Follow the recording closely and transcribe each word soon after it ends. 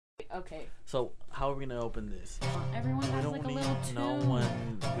Okay. So how are we gonna open this? Everyone has We like a don't little need tune. no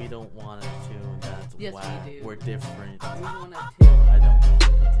one. We don't want a tune. That's Yes, whack. we do. We're different. We want a tune. I don't.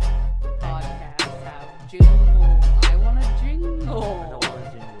 Podcast have jingle. I want a jingle. I don't want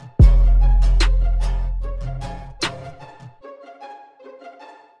a jingle.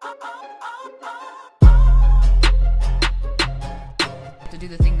 To do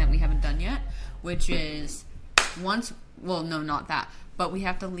the thing that we haven't done yet, which is not that, but we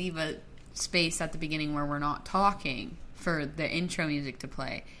have to leave a space at the beginning where we're not talking for the intro music to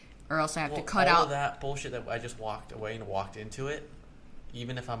play, or else I have to cut all out of that bullshit that I just walked away and walked into it.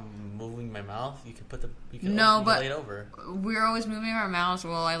 Even if I'm moving my mouth, you can put the you can lay it over. We're always moving our mouths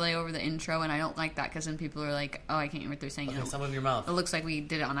while I lay over the intro, and I don't like that because then people are like, "Oh, I can't hear what they're saying." Okay, some of your mouth. It looks like we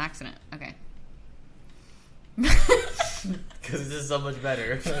did it on accident. Okay. Because this is so much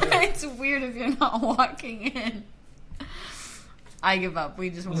better. It's weird if you're not walking in. I give up. We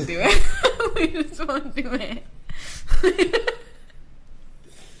just won't do it. We just won't do it.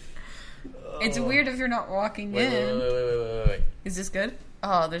 It's weird if you're not walking in. Wait. Is this good?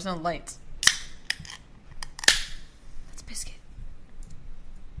 Oh, there's no lights. That's Biscuit.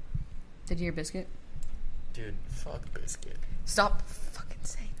 Did you hear Biscuit? Dude, fuck Biscuit. Stop fucking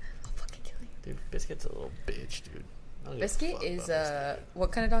saying that. I'll fucking kill you. Dude, Biscuit's a little bitch, dude. I don't give a Biscuit fuck is about Biscuit.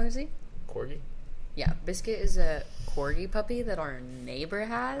 what kind of dog is he? Corgi? Yeah, Biscuit is a corgi puppy that our neighbor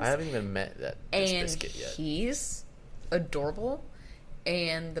has. I haven't even met this And Biscuit yet. he's adorable.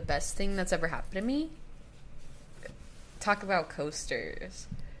 And the best thing that's ever happened to me, talk about coasters.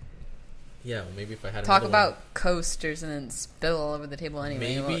 Yeah, well, maybe if I had Talk another about coasters and then spill all over the table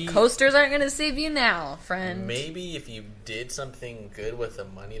anyway. Maybe- Well, coasters aren't going to save you now, one. friend. Maybe if you did something good with the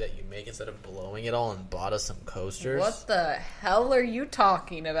money that you make instead of blowing it all and bought us some coasters. What the hell are you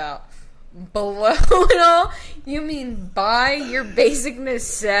talking about? Blow it all? You mean buy your basic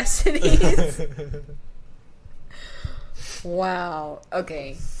necessities? Wow.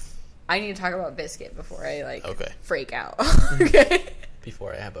 Okay. I need to talk about Biscuit before I, Okay. freak out. Okay?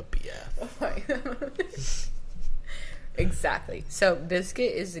 Before I have a BF. Exactly. So,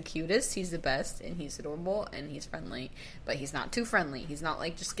 Biscuit is the cutest, he's the best, and he's adorable, and he's friendly. But he's not too friendly. He's not,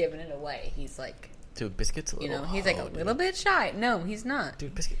 just giving it away. He's, Dude, Biscuit's a little he's, a little bit shy. No, he's not.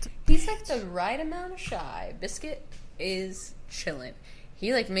 Dude, Biscuit's He's, the right amount of shy. Biscuit is chilling.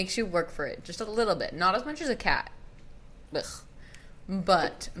 He, makes you work for it. Just a little bit. Not as much as a cat. Ugh.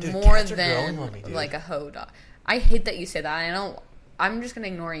 But Dude, more cats are growing than on me, dude. like a hoe dog. I hate that you say that. I'm just gonna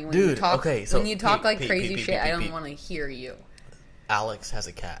ignore you when you Dude, talk. okay, so when you talk Pete, crazy Pete, shit, I don't Pete. want to hear you. Alex has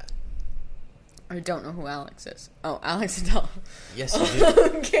a cat. I don't know who Alex is. Oh, Alex Adele. Yes, you do.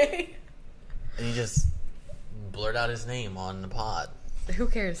 Okay. And you just blurt out his name on the pod. Who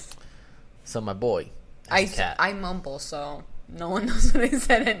cares? So my boy has a cat. I mumble, so no one knows what I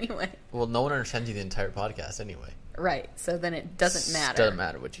said anyway. Well, no one understands you the entire podcast anyway. Right. So then it doesn't matter. Doesn't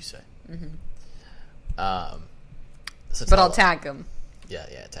matter what you say. Mm-hmm. So But I'll tell- tag him. Yeah,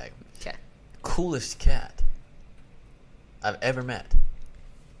 tag him. Okay. Coolest cat I've ever met.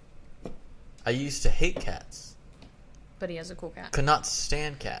 I used to hate cats. But he has a cool cat. Could not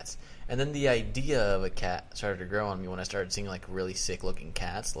stand cats. And then the idea of a cat started to grow on me when I started seeing really sick looking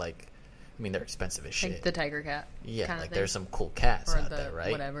cats. They're expensive as shit. Like the tiger cat. Yeah, kinda thing. there's some cool cats or out the there,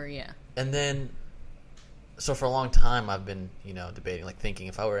 right? whatever. Yeah. And then, so for a long time, I've been, debating, thinking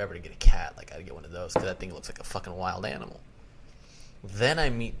if I were ever to get a cat, I'd get one of those because that thing looks like a fucking wild animal. Then I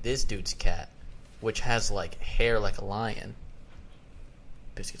meet this dude's cat, which has hair like a lion.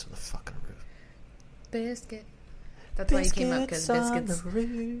 Biscuit's on the fucking roof. Biscuit. That's why you came up, because on Biscuit's the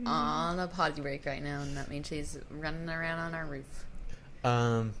roof. on a potty break right now, and that means she's running around on our roof.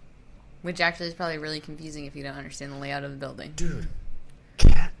 Which actually is probably really confusing if you don't understand the layout of the building. Dude,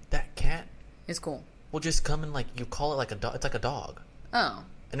 that cat It's cool. will just come and you call it like a dog. It's like a dog, Oh.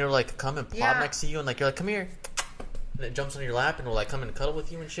 and it'll come and plop Yeah. next to you, and you're like, come here, and it jumps on your lap and will come and cuddle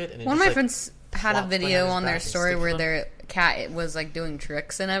with you and shit. And it One of just, my friends had a flops video behind his on their back and story sticks where them. their cat was doing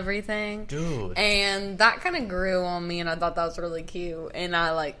tricks and everything. Dude. And that kind of grew on me, and I thought that was really cute. And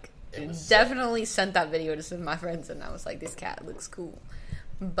I It was definitely sent that video to some of my friends, and I was like, this cat looks cool.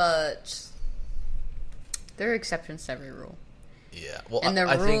 But there are exceptions to every rule. Yeah. Well, And the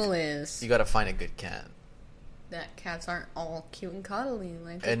I think rule is you got to find a good cat. that cats aren't all cute and cuddly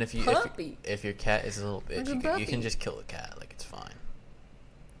like And a if puppy. if your cat is a little bitch, Like a you puppy. can just kill the cat. It's fine.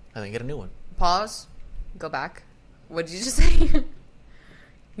 And then get a new one. Pause. Go back. What did you just say?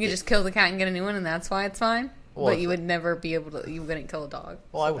 You just kill the cat and get a new one, and that's why it's fine? Well, But if- you would never be able to... You wouldn't kill a dog.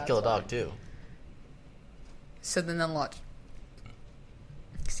 Well, so I would that's kill a why. dog too. So then the logic...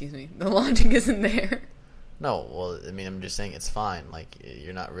 Excuse me. The logic isn't there. No, well, I mean, I'm just saying it's fine. Like,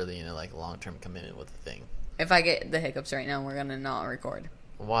 you're not really in a like long-term commitment with the thing. If I get the hiccups right now, we're gonna not record.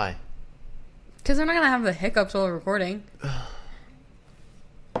 Why? Because we're not gonna have the hiccups while we're recording.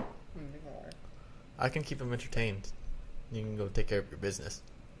 I can keep them entertained. You can go take care of your business.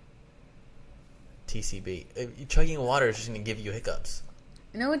 TCB. Chugging water is just going to give you hiccups.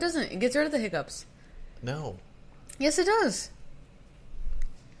 No, it doesn't. It gets rid of the hiccups. No. Yes, it does.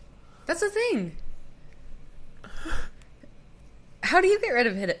 That's the thing. How do you get rid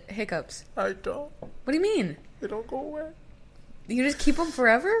of hiccups? I don't. What do you mean? They don't go away. You just keep them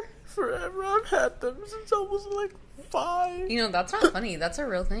forever? Forever. I've had them since I was like 5. You know, that's not funny. That's a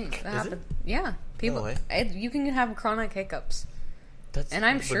real thing. That happens. Yeah. People, No way. You can have chronic hiccups. And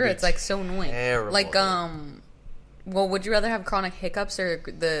I'm sure it's like so annoying. Terrible. Like, well, would you rather have chronic hiccups or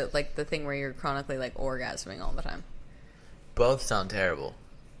the thing where you're chronically like orgasming all the time? Both sound terrible.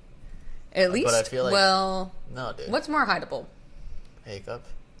 At least, But I feel like, well, no, dude. what's more hideable? Hiccup?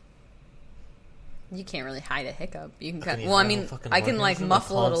 You can't really hide a hiccup. You can Can kind. you Well, I have a mean, fucking I can like orgasm, a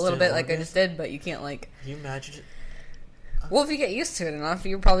muffle it a little constant bit, like I orgasm? just did, but you can't like. Can you imagine it? Well, if you get used to it enough,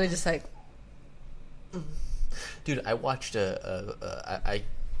 you're probably just like. Dude, I watched the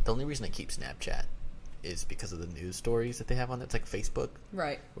only reason I keep Snapchat is because of the news stories that they have on there. It's like Facebook,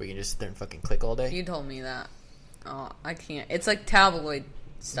 Right. where you can just sit there and fucking click all day. You told me that. Oh, I can't. It's like tabloid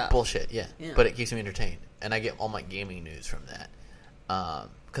stuff. Bullshit, yeah. Yeah. But it keeps me entertained, and I get all my gaming news from that.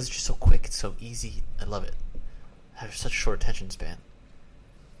 Because it's just so quick, it's so easy. I love it. I have such a short attention span.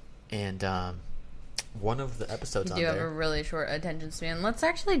 And one of the episodes You on do have there, a really short attention span. Let's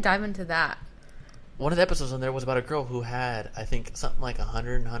actually dive into that. one of the episodes on there was about a girl who had, I think, something like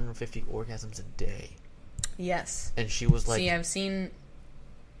 100, 150 orgasms a day. Yes. And she was like, See, I've seen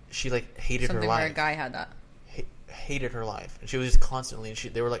she like hated her something where a life. guy had that. Hated her life, and she was just constantly. And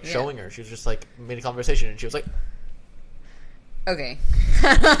they were like showing her. She was just like made a conversation, and she was like, Okay.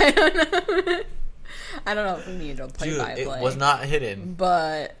 I don't know. I don't know if we need to play "Dude, by it play. was not hidden."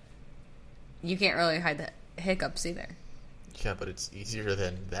 But you can't really hide the hiccups either. Yeah, but it's easier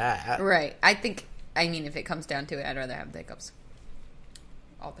than that. Right. I mean, if it comes down to it, I'd rather have the hiccups.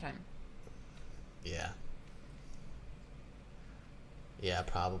 All the time. Yeah. Yeah,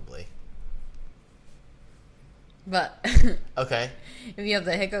 probably. But Okay. if you have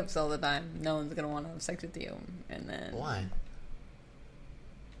the hiccups all the time, no one's going to want to have sex with you. And then... Why?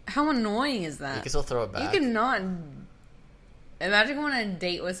 How annoying is that? You can still throw it back. You cannot... Imagine going on a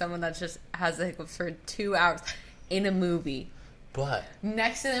date with someone that just has the hiccups for 2 hours in a movie. But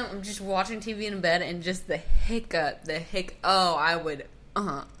Next to them, I'm just watching TV in bed, and just the hiccup, oh, I would,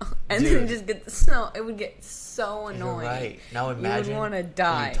 and then Dude. just get it would get so annoying. you're right. Now imagine you would want to when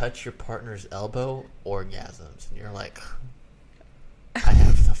die. you touch your partner's elbow, orgasms, and you're like, I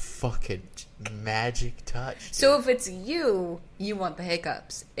have the fucking magic touch. Dude. So if it's you want the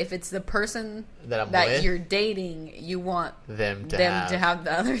hiccups. If it's the person that I'm that with, you're dating, you want them to have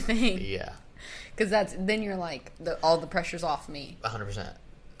the other thing. Yeah. Because then you're like, all the pressure's off me. 100%.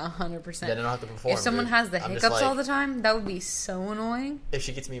 100%. Then I don't have to perform. If someone dude. has the I'm just hiccups like, all the time, that would be so annoying. if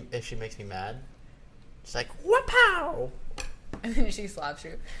she makes me mad, it's like whoop-pow! And then she slaps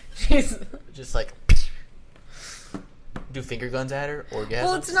you. She's... Just like do finger guns at her, orgasm.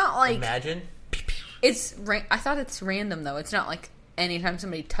 Well, it's not like... Imagine. I thought it's random, though. It's not like anytime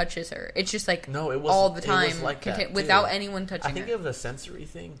somebody touches her. It's just like No, it was all the it time was like that, without too. anyone touching I think her. it was a sensory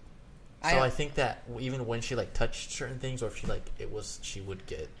thing. So I think that even when she like touched certain things, or if she like she would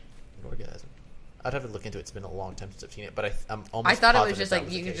get an orgasm. I'd have to look into it. It's been a long time since I've seen it, but I'm almost. I thought it was positive just that like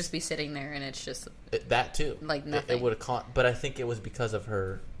the you could case. just be sitting there and it's just That too. like nothing. It would have but I think it was because of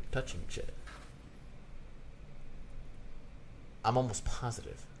her touching shit. I'm almost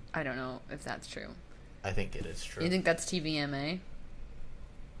positive. I don't know if that's true. I think it is true. You think that's TVMA?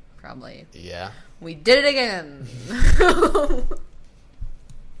 Probably. Yeah. We did it again.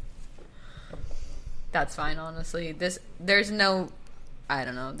 That's fine, honestly. There's no, I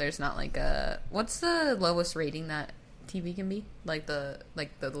don't know. There's not like a. What's the lowest rating that TV can be? Like the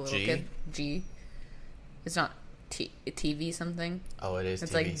little G? kid G. It's not TV something. Oh, it is.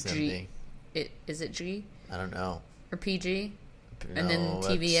 It's TV like something. Is it G I don't know. or PG? And then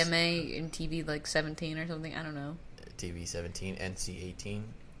TVMA and TV like 17 or something. I don't know. TV 17, NC 18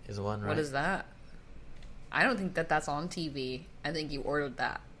 is one, right? What is that? I don't think that's on TV. I think you ordered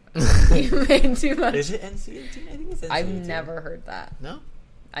that. You made too much. Is it NC 18? I think it's NC 18. I've never heard that. No?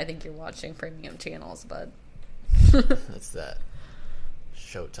 I think you're watching premium channels, bud. That's that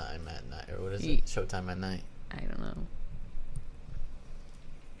Showtime at night. Or what is it? Showtime at night. I don't know.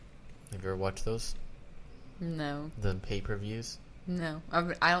 Have you ever watched those? No. The pay-per-views? No.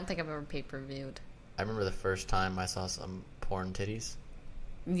 I don't think I've ever pay-per-viewed. I remember the first time I saw some porn titties.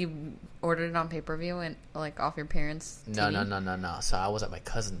 You ordered it on pay-per-view and like off your parents' No. TV? So I was at my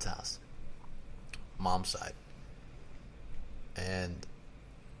cousin's house, mom's side, and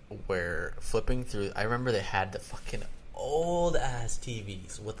we're flipping through. I remember they had the fucking old ass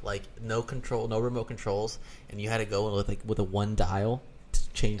TVs with like no remote controls, and you had to go with a one dial to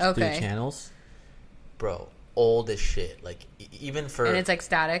change through channels. Bro, old as shit. Like even for, and it's like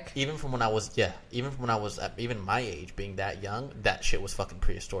static. Even from when I was even my age, being that young, that shit was fucking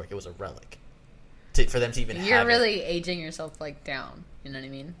prehistoric. It was a relic. For them to even have it. You're really aging yourself like down. You know what I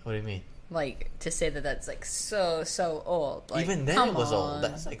mean? What do you mean? Like to say that that's like so old. Like, even then it was old.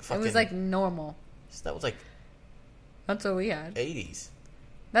 That's like fucking. It was like normal. That was like. That's what we had. 80s.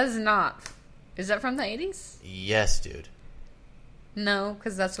 That is not. Is that from the 80s? Yes, dude. No,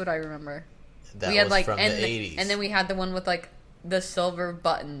 because that's what I remember. That we had was like from the 80s. And then we had the one with like the silver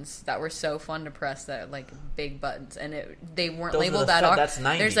buttons that were so fun to press, that like big buttons, and they weren't Those labeled were at all. That's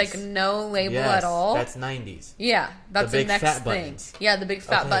 90s. There's like no label yes, at all. That's 90s. Yeah, that's the next fat thing. Buttons. Yeah, the big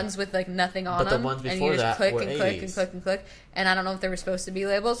fat buttons with like nothing on them. But the ones before and you just that click were and click 80s. and click and click. And I don't know if they were supposed to be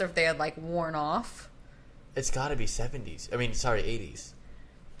labels or if they had like worn off. It's got to be 70s. I mean, sorry, 80s.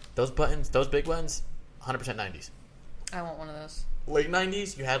 Those buttons, those big buttons, 100% 90s. I want one of those. Late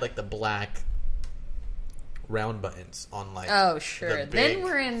 90s, you had like the black round buttons on like. Oh sure. The big, then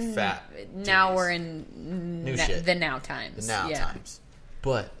we're in. Fat now TVs. we're in New shit. the now times. The now times.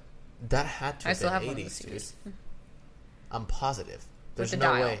 But that had to I have still been have one of 80s, those dude. TVs. I'm positive. There's the no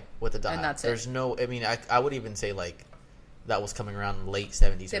dial. way with the dial. And that's it. There's no. I mean, I would even say like that was coming around late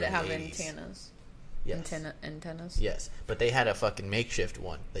 70s. Did it have 80s. antennas? Yes. Antennas? Yes, but they had a fucking makeshift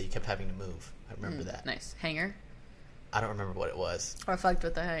one that you kept having to move. I remember that. Nice. Hanger? I don't remember what it was. I fucked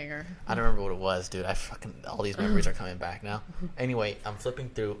with the hanger. I don't remember what it was, dude. I fucking all these memories are coming back now. Anyway, I'm flipping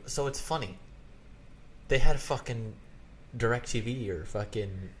through. So it's funny. They had fucking DirecTV or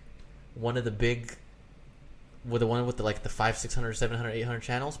fucking one of the big, with the one with the like the 500, 600, 700, 800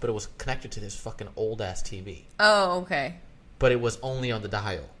 channels, but it was connected to this fucking old ass TV. Oh, okay. But it was only on the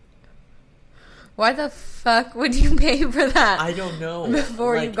dial. Why the fuck would you pay for that? I don't know.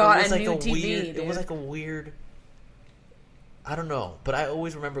 Before you got a new TV, weird, dude. It was like a weird. I don't know, but I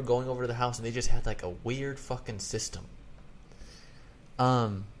always remember going over to the house and they just had like a weird fucking system.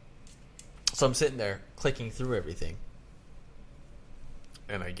 So I'm sitting there clicking through everything,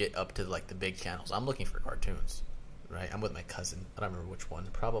 and I get up to like the big channels. I'm looking for cartoons, right? I'm with my cousin. I don't remember which one.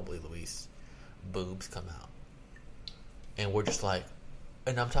 Probably Luis. Boobs come out, and we're just like,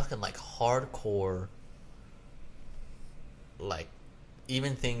 and I'm talking like hardcore, like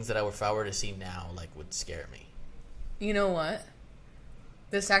even things that if I were to see now, like would scare me. You know what?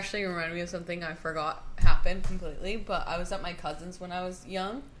 This actually reminded me of something I forgot happened completely, but I was at my cousin's when I was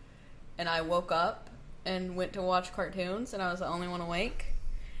young, and I woke up and went to watch cartoons, and I was the only one awake,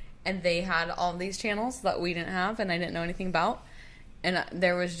 and they had all these channels that we didn't have, and I didn't know anything about, and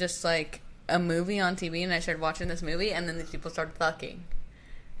there was just, like, a movie on TV, and I started watching this movie, and then these people started fucking,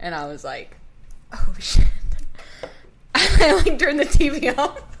 and I was like, oh, shit. I, like, turned the TV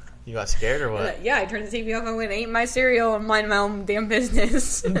off. You got scared or what? Yeah, I turned the TV off and went, ate my cereal and mind my own damn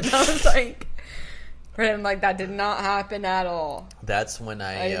business. And I was like, for him, like, that did not happen at all. That's when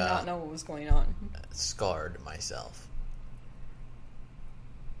I did not know what was going on. Scarred myself.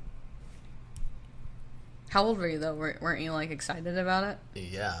 How old were you, though? Weren't you, like, excited about it?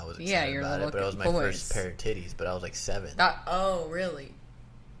 Yeah, I was excited about it, but it was my first pair of titties, but I was like 7. Oh, really?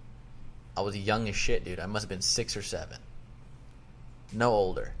 I was young as shit, dude. I must have been 6 or 7. No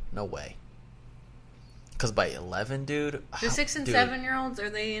older. No way. Because by 11, dude... The 6 and 7-year-olds, are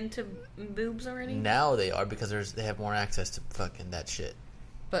they into boobs already? Now they are, because they have more access to fucking that shit.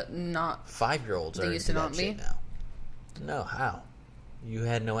 But not... 5-year-olds are into that shit now. No, how? You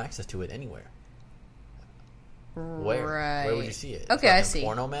had no access to it anywhere. Where? Right. Where would you see it? Okay, I see.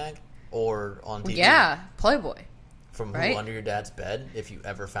 Porno mag? Or on TV? Yeah, Playboy. From who? Under your dad's bed, if you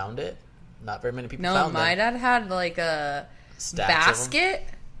ever found it? Not very many people found it. No, my dad had like a basket.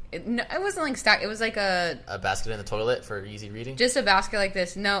 It wasn't like stack. It was like a basket in the toilet for easy reading? Just a basket like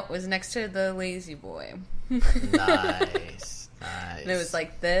this. No, it was next to the Lazy Boy. Nice. And it was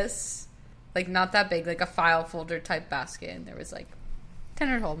like this. Like not that big, like a file folder type basket. And there was like 10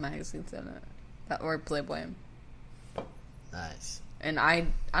 or 12 magazines in it that were Playboy. Nice. And I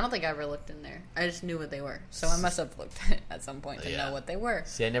don't think I ever looked in there. I just knew what they were. So I must have looked at some point to know what they were.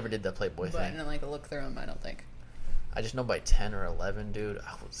 See, I never did the Playboy thing. But I didn't like look through them, I don't think. I just know by 10 or 11, dude,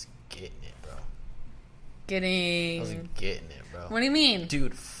 I was getting it, bro. I was getting it, bro. What do you mean?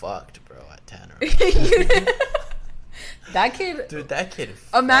 Dude, fucked, bro, at 10 or 11. That kid... Dude, that kid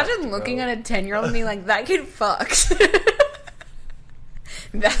Imagine fucked, looking bro. at a 10-year-old and being like, that kid fucks.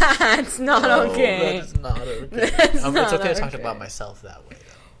 That's not okay. That is not okay. That's It's not okay to talk okay. about myself that way,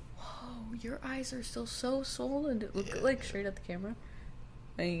 though. Whoa, your eyes are still so swollen. Look Yeah, like yeah. straight at the camera.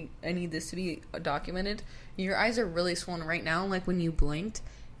 I need this to be documented. Your eyes are really swollen right now. Like when you blinked,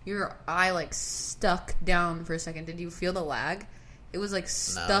 your eye like stuck down for a second. Did you feel the lag? It was like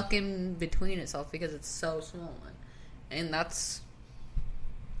stuck in between itself because it's so swollen, and that's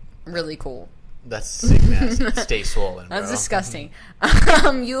really cool. That's sick, man. Stay swollen, bro. That's disgusting.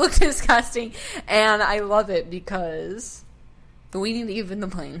 You look disgusting, and I love it because we need to even the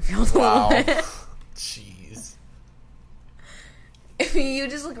playing field a Wow. little bit. Jeez. If you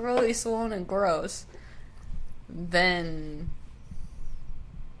just look really swollen and gross, then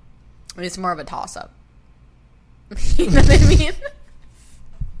it's more of a toss-up. You know what I mean?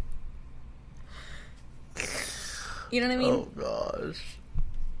 You know what I mean? Oh, gosh.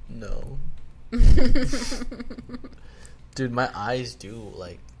 No. Dude, my eyes do,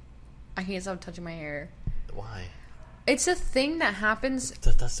 like... I can't stop touching my hair. Why? It's a thing that happens.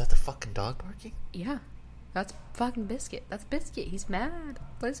 That's that the fucking dog barking? Yeah. That's fucking Biscuit. That's Biscuit. He's mad.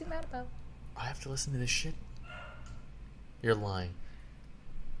 What is he mad about? I have to listen to this shit? You're lying.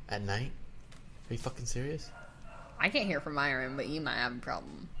 At night? Are you fucking serious? I can't hear from my room, but you might have a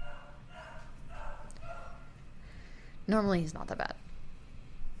problem. Normally, he's not that bad.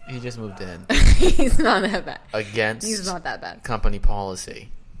 He just moved in. He's not that bad. Against He's not that bad. company policy.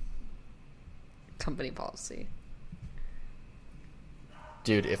 Company policy.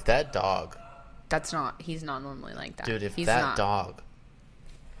 Dude, if that dog... He's not normally like that. Dude, if he's that not. dog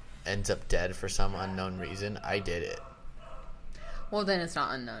ends up dead for some unknown reason, I did it. Well, then it's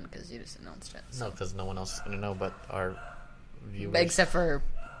not unknown because you just announced it. No, because no one else is going to know but our viewers. Except for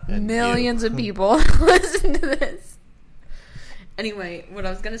And millions you. of people listen to this. Anyway, what I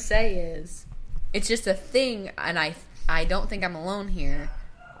was going to say is, it's just a thing, and I don't think I'm alone here.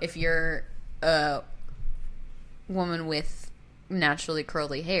 If you're a woman with naturally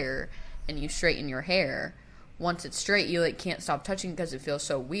curly hair and you straighten your hair, once it's straight, you like can't stop touching because it feels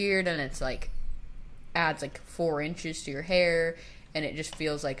so weird, and it's like adds like 4 inches to your hair, and it just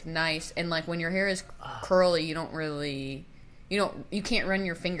feels like nice. And like when your hair is curly, you can't run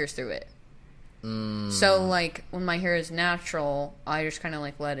your fingers through it. So like when my hair is natural, I just kind of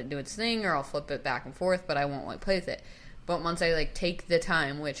like let it do its thing, or I'll flip it back and forth, but I won't like play with it. But once I like take the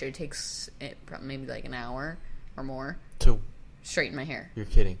time, which it takes maybe like an hour or more, To, straighten my hair. you're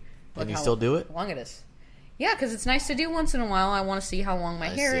kidding. Look And you how still do it? long it is. Yeah, because it's nice to do once in a while. I want to see how long my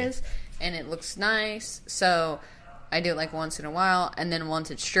I hair see. is, and it looks nice. So I do it like once in a while, and then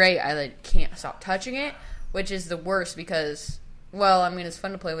once it's straight, I like can't stop touching it, which is the worst because, well, I mean, it's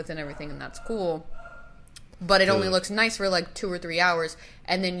fun to play with and everything, and that's cool. But it only Dude. looks nice for like 2 or 3 hours,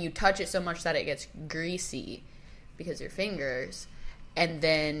 and then you touch it so much that it gets greasy because of your fingers, and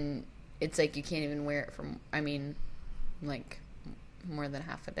then it's like you can't even wear it for, like more than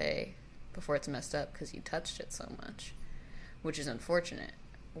half a day before it's messed up because you touched it so much, which is unfortunate.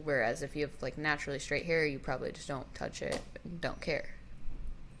 Whereas if you have like naturally straight hair, you probably just don't touch it, don't care,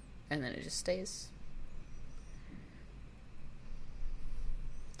 and then it just stays.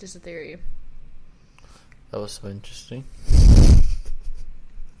 Just a theory. That was so interesting.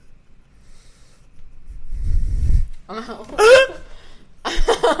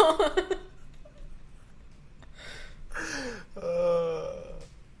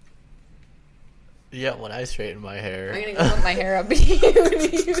 Yeah, when I straighten my hair. I'm gonna go put my hair up. Do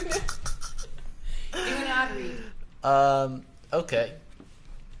an ad read. Okay.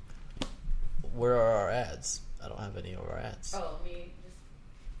 Where are our ads? I don't have any of our ads. Oh, let me just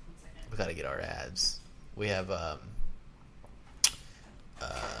 1 second. We gotta get our ads. We have,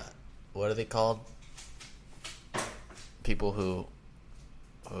 what are they called? People who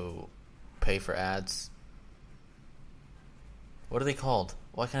pay for ads. What are they called?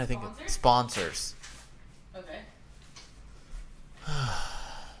 Why can't I think of sponsors? Okay.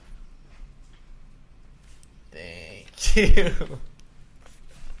 Thank you.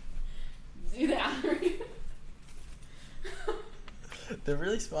 Do the ad read. They're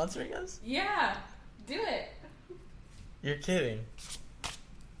really sponsoring us? Yeah, do it. You're kidding.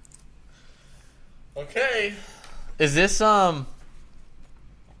 Okay. Is this what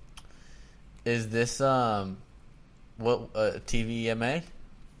TVMA?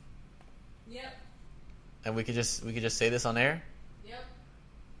 Yep. And we could just say this on air? Yep.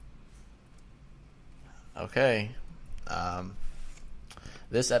 Okay.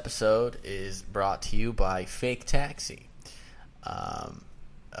 This episode is brought to you by Fake Taxi. Is that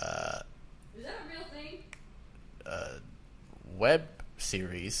a real thing? web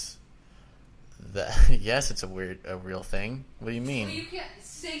series. That yes, it's a real thing. What do you mean? Well, you can't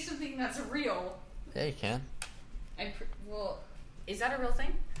say something that's real. Yeah, you can. Well, is that a real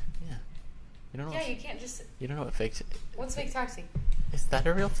thing? Yeah. You don't know. Yeah, you can't just. You don't know what fake. What's fake taxi? Is that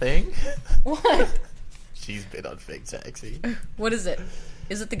a real thing? What? She's been on Fake Taxi. What is it?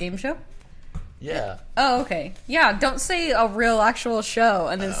 Is it the game show? Yeah. Oh, okay. Yeah, don't say a real actual show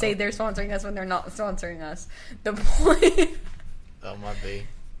and then say they're sponsoring us when they're not sponsoring us. The point... Oh, my B.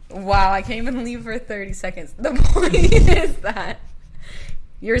 Wow, I can't even leave for 30 seconds. The point is that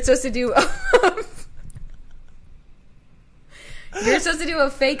you're supposed to do... You're supposed to do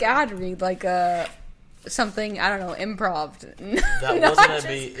a fake ad read, like something, I don't know, improv. That wasn't going to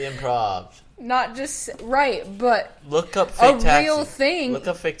be improv. Not just right, but look up Fake Taxi. A real thing. Look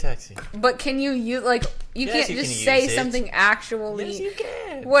up Fake Taxi. But can you use you Yes, can't you just can say use it. something actually. Yes, you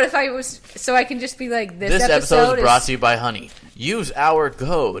can. What if I was so I can just be like This episode is brought to you by Honey. Use our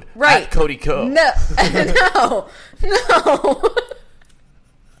code right. at Cody Co. No, no.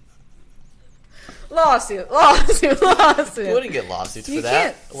 Lawsuit. We wouldn't get lawsuits for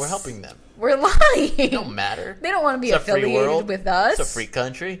that. can't. We're helping them. We're lying. It don't matter. They don't want to be It's a free affiliated world. with us. It's a free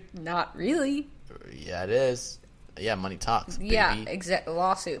country. Not really. Yeah, it is. Yeah, money talks. Baby. Yeah, exactly.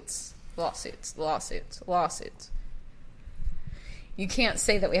 Lawsuits. You can't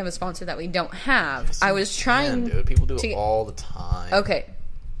say that we have a sponsor that we don't have. Yes, I was you trying. can, dude. People do it all the time. Okay,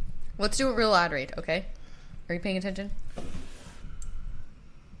 let's do a real ad read. Okay, are you paying attention?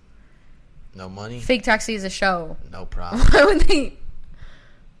 No money. Fake Taxi is a show. No problem. Why would they?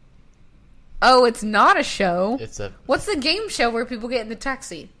 Oh, it's not a show. It's a. What's the game show where people get in the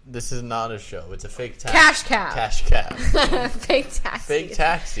taxi? This is not a show. It's a fake taxi. Cash Cab. Cash cab. Fake Taxi. Fake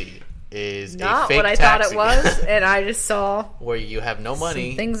taxi is Not a fake what I taxi thought it was, and I just saw where you have no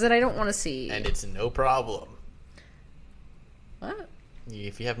money some things that I don't want to see. and it's no problem. What?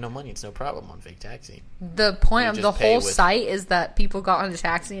 If you have no money, it's no problem on Fake Taxi. The point You of just the pay whole with- site is that people got on a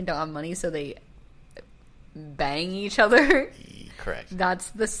taxi and don't have money, so they bang each other. Correct. That's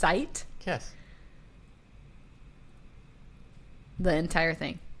the site. Yes. The entire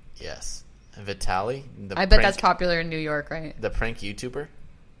thing. Yes. And Vitaly. I bet that's popular in New York, right? The prank YouTuber.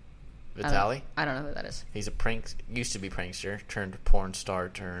 Vitaly. I don't know who that is. He's a used to be prankster, turned porn star,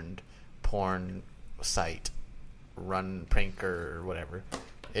 turned porn site, run pranker or whatever.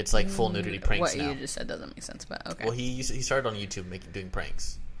 It's like full nudity pranks What now. you just said doesn't make sense, but okay. Well, he started on YouTube doing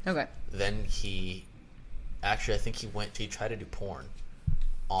pranks. Okay. Then I think he tried to do porn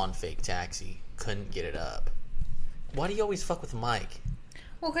on Fake Taxi, couldn't get it up. Why do you always fuck with Mike?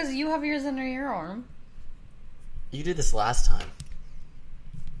 Well, because you have yours under your arm. You did this last time.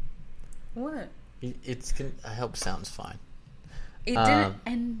 What? I hope sounds fine. It didn't,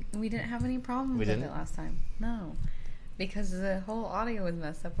 and we didn't have any problems with didn't? it last time. No. Because the whole audio was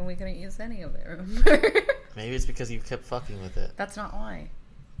messed up and we couldn't use any of it, remember? Maybe it's because you kept fucking with it. That's not why.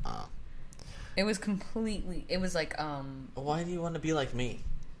 Oh. It was like, Why do you want to be like me?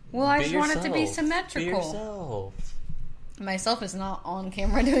 well, I Be just want it to be yourself. symmetrical. Be yourself. Myself is not on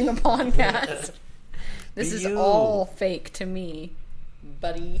camera doing a podcast. This Be is you. all fake to me,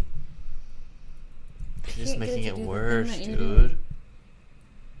 buddy. You're just can't get making it it to do the thing worse, that you're dude. doing.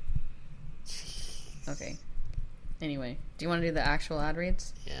 Okay. Anyway, do you want to do the actual ad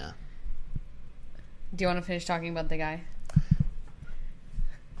reads? Yeah. Do you want to finish talking about the guy?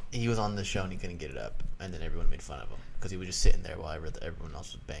 He was on the show and he couldn't get it up, and then everyone made fun of him because he was just sitting there while everyone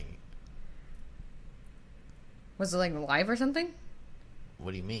else was banging. Was it like live or something?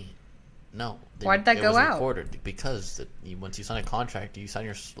 What do you mean? No. Why did that it go was out? Recorded because once you sign a contract, you sign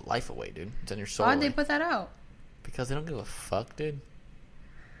your life away, dude. It's on your soul. Why'd away. they put that out? Because they don't give a fuck, dude.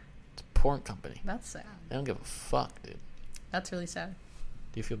 It's a porn company. That's sad. They don't give a fuck, dude. That's really sad.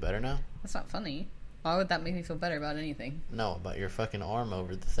 Do you feel better now? That's not funny. Why would that make me feel better about anything? No, about your fucking arm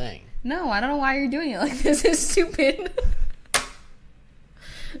over the thing. No, I don't know why you're doing it like this. It's stupid.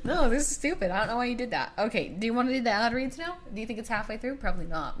 No, this is stupid. I don't know why you did that. Okay, do you want to do the ad reads now? Do you think it's halfway through? Probably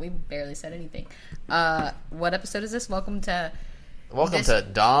not. We barely said anything. What episode is this? Welcome to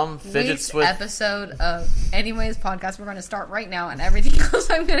Dom Fidgets week's with... episode of Anyways podcast. We're going to start right now, and everything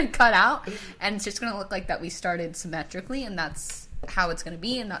else I'm going to cut out, and it's just going to look like that we started symmetrically, and that's how it's going to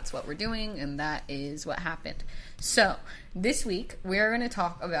be, and that's what we're doing, and that is what happened. So this week we're going to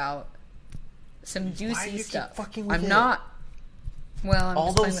talk about some juicy stuff. I'm not. Well, I'm all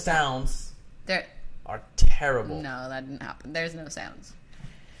just playing those with sounds that. are terrible. No, that didn't happen. There's no sounds.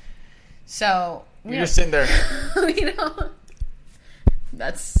 So You're just sitting there. you know,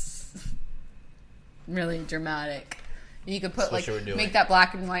 that's really dramatic. You could put That's what you were doing. make that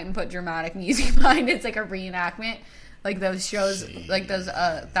black and white and put dramatic music behind it. It's like a reenactment, like those shows, like those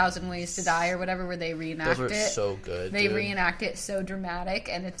 1,000 Ways to Die or whatever, where they reenact Those were it. so good. They dude. reenact it so dramatic,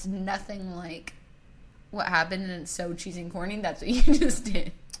 and it's nothing like what happened, and it's so cheesy and corny. That's what you just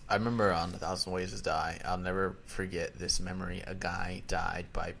did. I remember on 1,000 Ways to Die, I'll never forget this memory. A guy died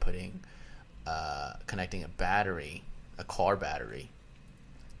by connecting a car battery,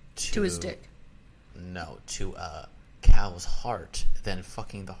 To his dick. No, to a cow's heart, then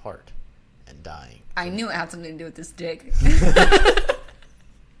fucking the heart and dying. I knew it had something to do with this dick.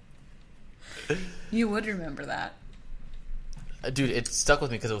 You would remember that. Dude, it stuck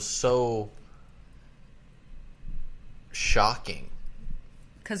with me because it was so shocking.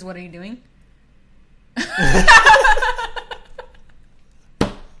 Because what are you doing?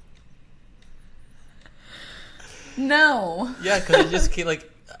 No. Yeah, because it just came like,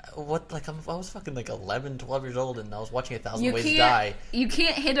 what? Like I was fucking like 11, 12 years old, and I was watching 1,000 Ways to Die. You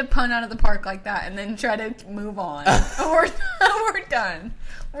can't hit a pun out of the park like that and then try to move on. We're done.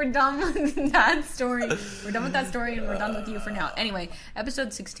 We're done with that story. We're done with that story, and we're done with you for now. Anyway,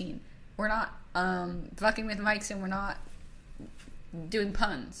 episode 16. We're not fucking with mics, and we're not doing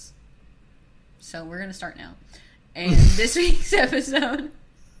puns. So we're gonna start now. And this week's episode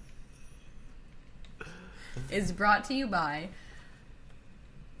is brought to you by.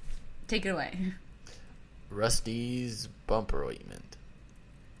 Take it away. Rusty's bumper ointment.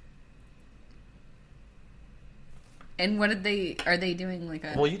 And what are they doing like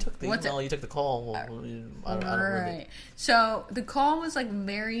a... Well, you took the what's email, you took the call. Well, I don't really... Right. So the call was like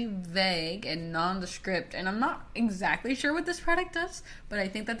very vague and nondescript, and I'm not exactly sure what this product does, but I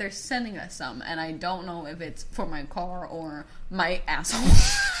think that they're sending us some, and I don't know if it's for my car or my asshole.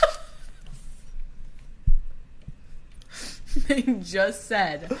 They just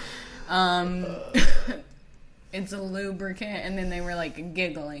said, it's a lubricant, and then they were like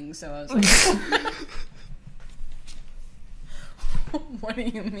giggling, so I was like... What do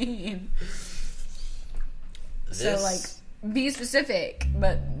you mean? So, like, be specific,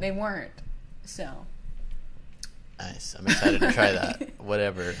 but they weren't. So. Nice. I'm excited to try that.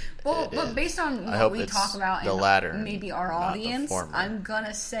 Whatever. Well, but based on what we talk about the and latter, maybe our not the audience, former. I'm going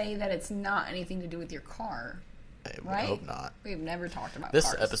to say that it's not anything to do with your car. I hope not. We've never talked about This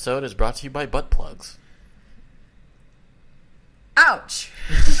cars. episode is brought to you by butt plugs. Ouch!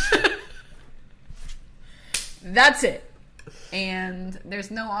 That's it. And there's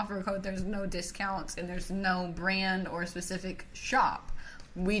no offer code, there's no discounts, and there's no brand or specific shop.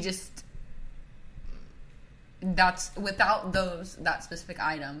 We just... Without that specific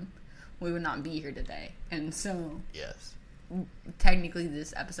item, we would not be here today. And so... Yes. Technically,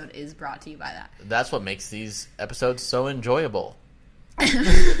 this episode is brought to you by that. That's what makes these episodes so enjoyable.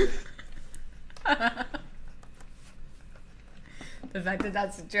 The fact that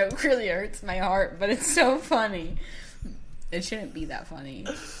that's a joke really hurts my heart, but it's so funny. It shouldn't be that funny.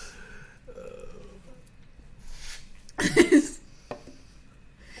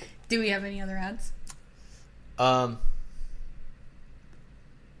 Do we have any other ads? I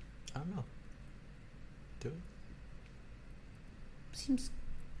don't know. Do we? Seems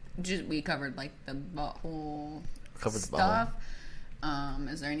just we covered like the butthole Covered the stuff.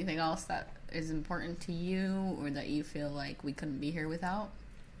 Is there anything else that is important to you, or that you feel like we couldn't be here without?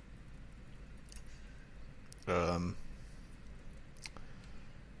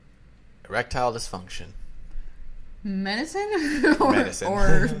 Erectile dysfunction. Medicine? or Medicine.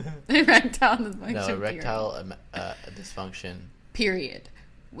 Or erectile dysfunction? No, erectile dysfunction. Period.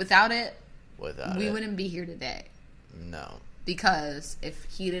 Without it, Without we it. wouldn't be here today. No. Because if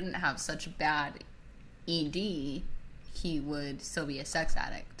he didn't have such bad ED, he would still be a sex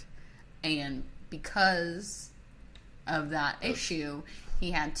addict. And because of that issue,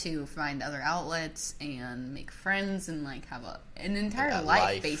 he had to find other outlets and make friends and like have an entire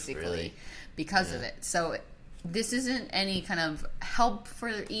life basically really. because of it. So this isn't any kind of help for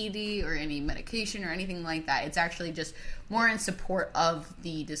ED or any medication or anything like that. It's actually just more in support of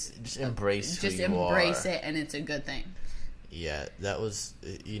the Just embrace who just you embrace are. it, and it's a good thing. Yeah, that was,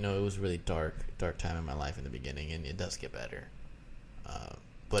 it was really dark time in my life in the beginning, and it does get better.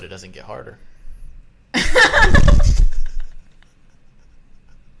 But it doesn't get harder.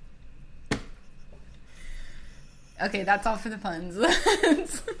 Okay, that's all for the puns.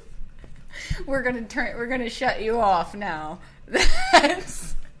 We're gonna shut you off now.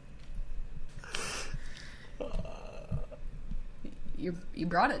 That's you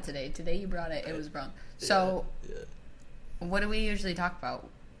brought it today. Today you brought it. It was wrong. So, Yeah. what do we usually talk about?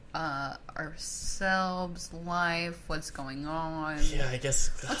 ourselves, life, what's going on. Yeah, I guess.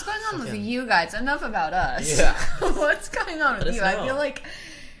 What's going on with you guys? Enough about us. Yeah. What's going on with Let you? us I know. feel like,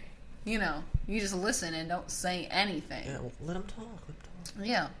 you just listen and don't say anything. Yeah, well, let them talk.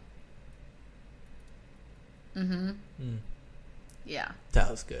 Yeah. Mm-hmm. Mm. Yeah.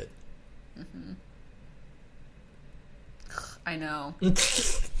 That was good. Mm-hmm. I know.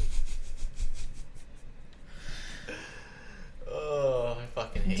 Oh, I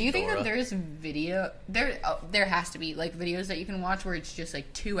fucking hate Do you think Dora. that there's video there has to be like videos that you can watch where it's just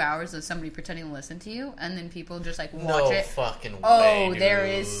like 2 hours of somebody pretending to listen to you and then people just like watch No it? fucking Oh, way, there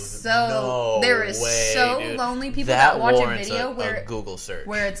dude. is way, so dude. lonely people that watch a warrants video a where Google search.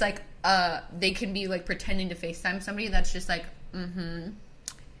 where it's like they can be like pretending to FaceTime somebody that's just like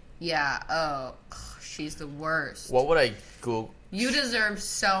yeah, oh, she's the worst. What would I Google? You deserve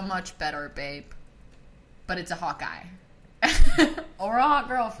so much better, babe. But it's a hot guy. Or a hot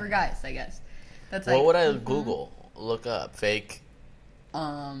girl for guys, I guess. That's like, What would I Google? Look up fake.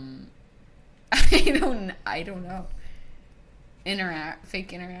 I don't know.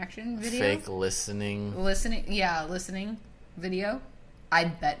 Fake interaction video? Fake listening. Listening video. I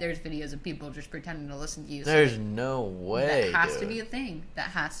bet there's videos of people just pretending to listen to you. There's no way. That has dude. to be a thing. That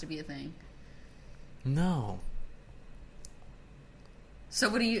has to be a thing. No. So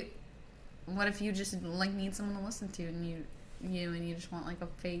what if you just like need someone to listen to and you just want like a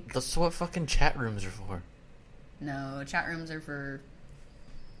fake? That's what fucking chat rooms are for. No, chat rooms are for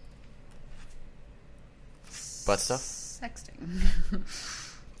Butt stuff? sexting.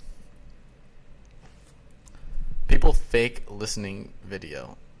 People fake listening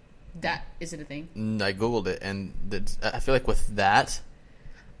video. That is it a thing? I googled it, and I feel like with that,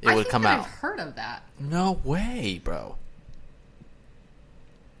 it I would think come that out. I've heard of that. No way, bro.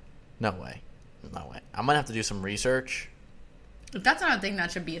 No way. No way. I'm gonna have to do some research If that's not a thing,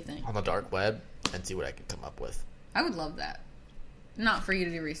 that should be a thing. on the dark web and see what I can come up with. I would love that. Not for you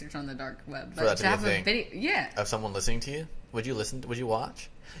to do research on the dark web, For but that to to be a have thing. a video. Yeah. Of someone listening to you? Would you listen? Would you watch?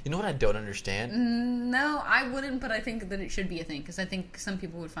 You know what I don't understand? No, I wouldn't, but I think that it should be a thing because I think some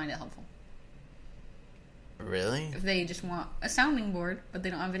people would find it helpful. Really? If they just want a sounding board, but they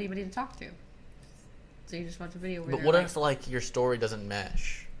don't have anybody to talk to. So you just watch a video where But they're what like, if, like, your story doesn't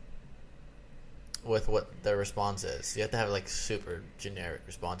mesh with what their response is? You have to have, like, super generic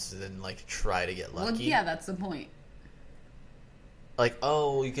responses and, like, try to get lucky. well, yeah, that's the point. Like,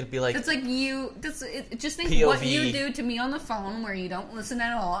 oh, you could be like... It's like just think POV. what you do to me on the phone where you don't listen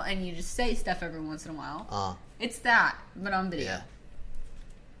at all and you just say stuff every once in a while. It's that, but on video. Yeah.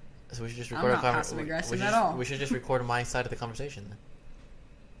 So we should just I'm record not passive-aggressive at all. We should just record my side of the conversation then.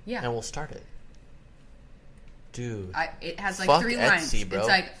 Yeah. And we'll start it. Dude. It has like Fuck 3 lines. Etsy, bro. It's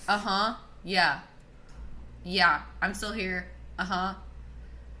like, yeah. Yeah, I'm still here. I'm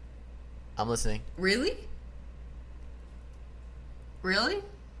listening. Really? Really?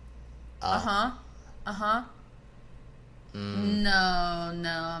 No,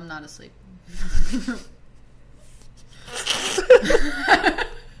 I'm not asleep.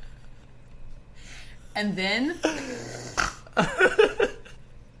 and then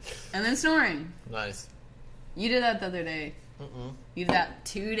snoring. Nice. You did that the other day. Mm-mm. You did that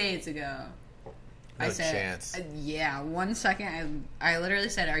 2 days ago. No I said, chance. yeah, 1 second. I literally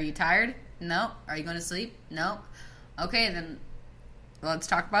said, "Are you tired? No. Are you going to sleep? No. Okay, then let's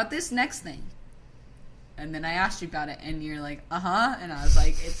talk about this next thing." And then I asked you about it, and you're like, and I was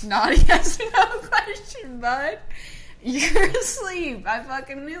like, "It's not a yes or no question, bud. You're asleep. I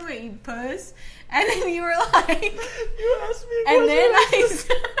fucking knew it, you puss." And then you were like, You asked me a and then question. I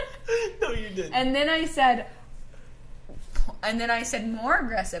said, No, you didn't. and then I said more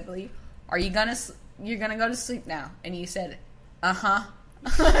aggressively, you're gonna go to sleep now? And you said,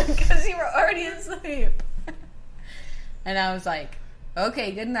 because you were already asleep. And I was like,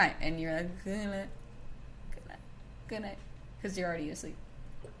 okay, good night. And you're like, good night, good night, because you're already asleep.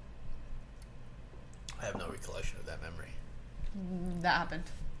 I have no recollection of that memory. That happened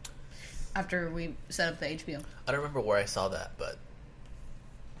after we set up the HBO. I don't remember where I saw that, but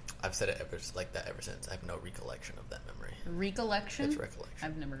I've said it ever since. I have no recollection of that memory. Recollection? It's recollection.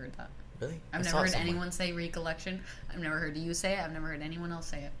 I've never heard that. Really? I've I never saw it heard somewhere. anyone say recollection. I've never heard you say it. I've never heard anyone else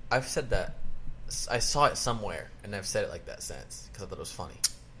say it. I've said that. I saw it somewhere, and I've said it like that since because I thought it was funny.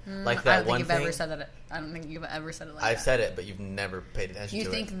 Like that I don't one think thing. you've ever said that. I don't think you've ever said it like that. I've said it, but you've never paid attention You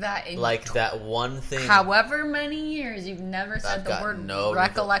to it. think that in Like that one thing. however many years you've never said I've the got word no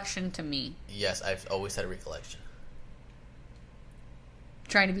recollection to me. Yes, I've always said recollection.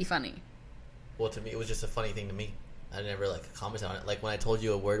 Trying to be funny. Well, to me, it was just a funny thing to me. I never like commented on it. Like when I told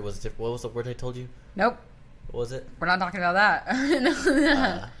you a word was different. What was the word I told you? Nope. What was it? We're not talking about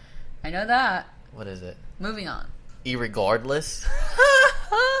that. I know that. What is it? Moving on. Irregardless?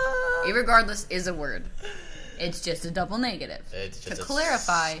 Irregardless is a word. It's just a double negative. It's just to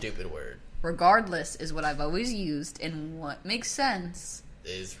clarify, stupid word. Regardless is what I've always used, and what makes sense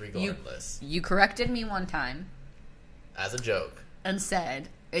Is regardless. You corrected me one time. As a joke. And said,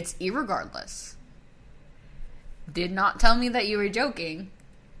 it's irregardless. Did not tell me that you were joking.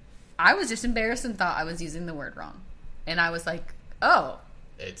 I was just embarrassed and thought I was using the word wrong. And I was like, oh.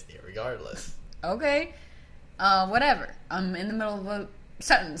 It's irregardless. Okay. Whatever. I'm in the middle of a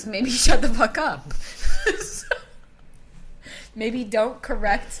sentence. Maybe shut the fuck up. Maybe don't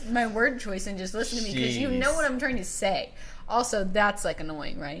correct my word choice and just listen to me because you know what I'm trying to say. Also, that's like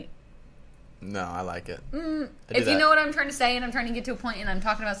annoying, right? No, I like it. If you know what I'm trying to say and I'm trying to get to a point and I'm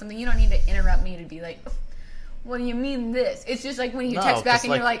talking about something, you don't need to interrupt me to be like, what do you mean this? It's just like when you text back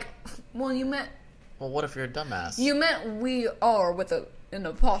and you're like, well, you meant... Well, what if you're a dumbass? You meant we are with an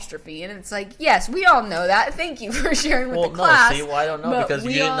apostrophe. And it's like, yes, we all know that. Thank you for sharing with the class. See, well, I don't know because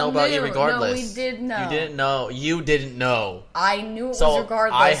you didn't know about irregardless. No, we did know. You didn't know. You didn't know. I knew it was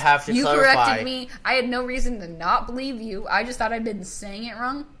regardless. I have to clarify. You corrected me. I had no reason to not believe you. I just thought I'd been saying it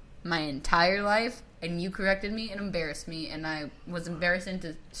wrong my entire life. And you corrected me and embarrassed me. And I was embarrassed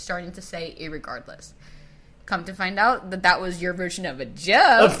into starting to say irregardless. Come to find out that was your version of a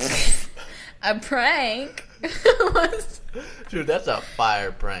joke. A prank. Dude, that's a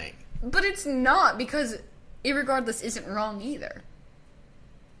fire prank. But it's not, because irregardless isn't wrong either.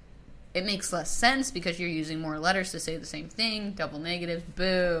 It makes less sense because you're using more letters to say the same thing. Double negatives,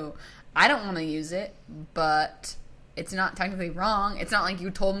 boo. I don't want to use it, but it's not technically wrong. It's not like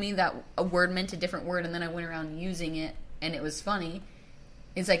you told me that a word meant a different word and then I went around using it and it was funny.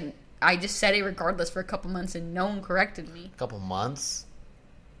 It's like I just said irregardless for a couple months and no one corrected me. A couple months?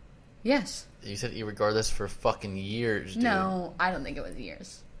 Yes. You said irregardless for fucking years, dude. No, I don't think it was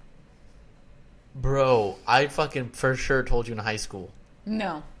years. Bro, I fucking for sure told you in high school.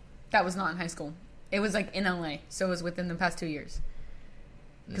 No, that was not in high school. It was like in LA, so it was within the past 2 years.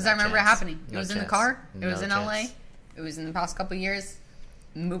 Because I remember it happening. It was in the car. It was in LA. It was in the past couple years.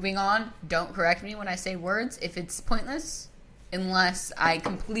 Moving on, don't correct me when I say words if it's pointless. Unless I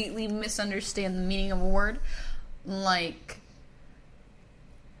completely misunderstand the meaning of a word. Like...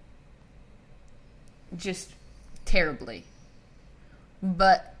 just terribly.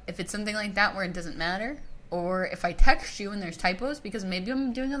 But if it's something like that where it doesn't matter, or if I text you and there's typos, because maybe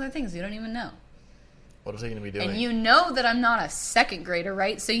I'm doing other things you don't even know. What is he going to be doing? And you know that I'm not a second grader,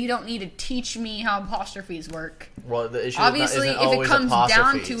 right? So you don't need to teach me how apostrophes work. Well, the issue obviously, isn't if it comes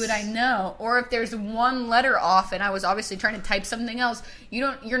apostrophes. down to it, I know. Or if there's one letter off and I was obviously trying to type something else,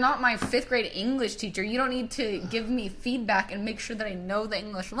 you're not my 5th grade English teacher. You don't need to give me feedback and make sure that I know the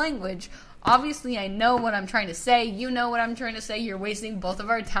English language. Obviously, I know what I'm trying to say. You know what I'm trying to say. You're wasting both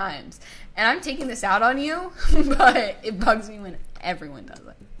of our times. And I'm taking this out on you, but it bugs me when everyone does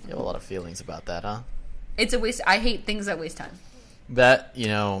it. You have a lot of feelings about that, huh? It's a waste. I hate things that waste time. That, you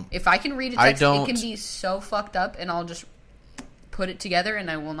know... If I can read a text, it can be so fucked up, and I'll just put it together, and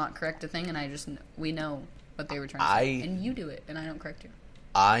I will not correct a thing, and we know what they were trying to say. And you do it, and I don't correct you.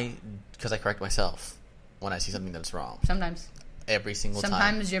 Because I correct myself when I see something that's wrong. Sometimes. Every single time.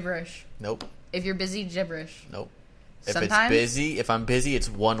 Sometimes gibberish. Nope. If you're busy, gibberish. Nope. If I'm busy, it's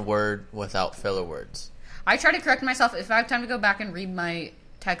one word without filler words. I try to correct myself. If I have time to go back and read my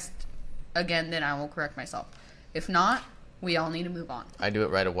text again, then I will correct myself. If not, we all need to move on. I do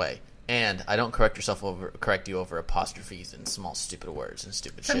it right away. And I don't correct you over apostrophes and small stupid words and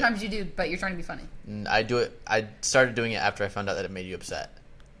stupid shit. Sometimes you do, but you're trying to be funny. I do it. I started doing it after I found out that it made you upset.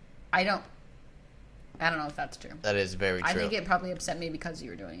 I don't know if that's true. That is very true. I think it probably upset me because you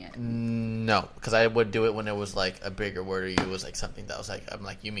were doing it. No, because I would do it when it was like a bigger word or it was like something that was like, I'm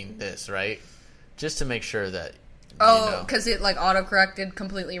like, you mean this, right? Just to make sure that. Oh, because it like auto-corrected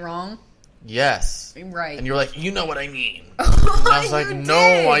completely wrong? Yes. Right. And you're like, you know what I mean. And I was like,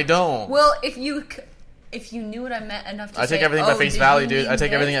 no, I don't. Well, if you knew what I meant enough to I take everything at face value, dude. I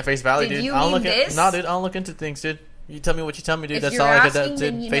take everything at face value, dude. I don't look into things, dude. You tell me what you tell me, dude. That's all I get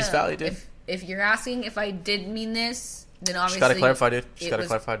at face value, dude. If you're asking if I did mean this, then obviously... Just gotta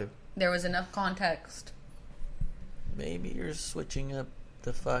clarify, dude. There was enough context. Maybe you're switching up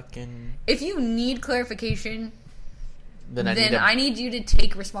the fucking... If you need clarification, then I need you to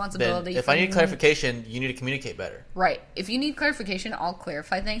take responsibility. If I need clarification, you need to communicate better. Right. If you need clarification, I'll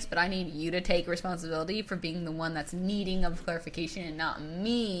clarify things, but I need you to take responsibility for being the one that's needing of clarification and not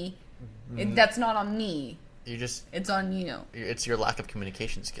me. That's not on me. It's on you. It's your lack of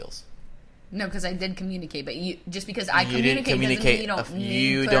communication skills. No, because I did communicate, but just because I communicate doesn't mean you don't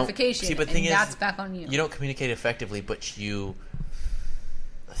need clarification. See, but the thing is, that's back on you. You don't communicate effectively, but you...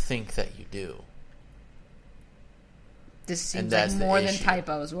 think that you do. This seems And like that's the more than issue.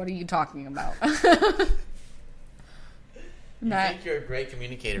 typos. What are you talking about? You Now- think you're a great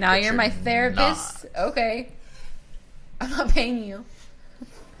communicator. Now but you're my therapist. not. Okay. I'm not paying you.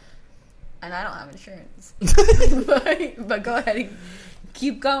 And I don't have insurance. but go ahead and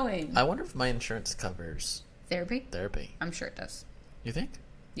keep going. I wonder if my insurance covers Therapy? therapy. I'm sure it does. You think?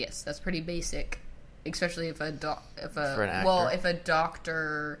 Yes, that's pretty basic. Especially if a For an actor? well, if a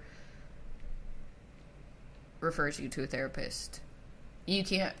doctor refers you to a therapist. You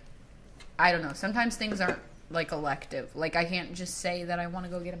can't, I don't know, sometimes things aren't like elective. Like I can't just say that I want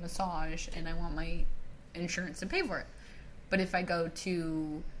to go get a massage and I want my insurance to pay for it. But if I go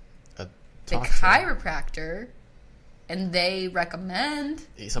to the Talk to chiropractor and they recommend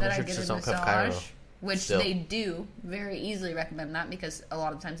Some that I insurance get a don't cover massage, chiro. which Still. they do very easily recommend that because a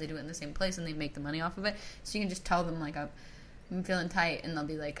lot of times they do it in the same place and they make the money off of it. So you can just tell them like I'm feeling tight and they'll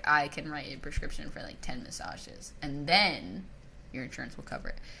be like, I can write a prescription for like 10 massages and then your insurance will cover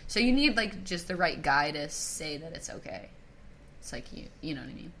it. So you need like just the right guy to say that it's okay. It's like you know what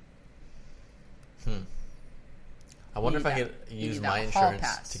I mean? I wonder You if I need could that- you use need my that hall insurance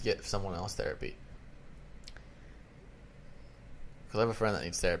pass. to get someone else therapy. Because I have a friend that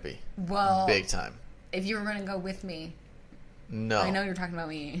needs therapy. Well, Big time. if you were going to go with me, No. I know you're talking about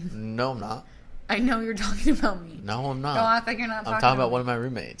me. No, I'm not. I know you're talking about me. No, I'm not. Don't act like you're not I'm talking about one of my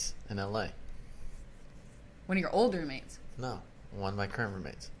roommates in LA. one of your old roommates. No, one of my current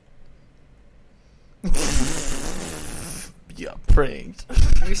roommates. You got pranked.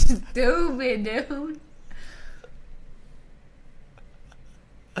 You're stupid, dude.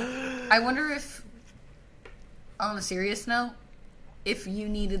 I wonder if, on a serious note, if you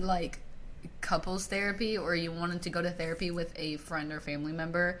needed like couples therapy or you wanted to go to therapy with a friend or family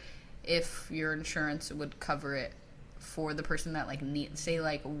member, if your insurance would cover it for the person that like say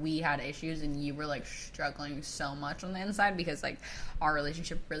like we had issues and you were like struggling so much on the inside because like our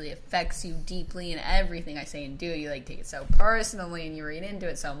relationship really affects you deeply and everything I say and do, you like take it so personally and you read into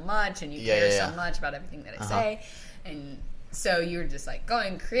it so much and you care so much about everything that I say, and so you're just like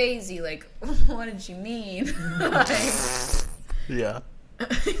going crazy like what did you mean? Like, Yeah.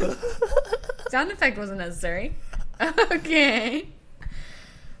 sound effect wasn't necessary. Okay.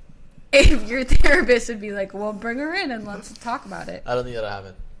 If your therapist would be like, well, bring her in and let's talk about it. I don't think that'll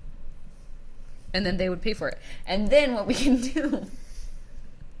happen. And then they would pay for it. And then what we can do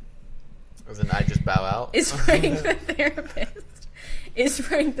As in, I just bow out. is prank the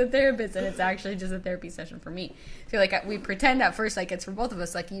therapist. And it's actually just a therapy session for me. So like we pretend at first like it's for both of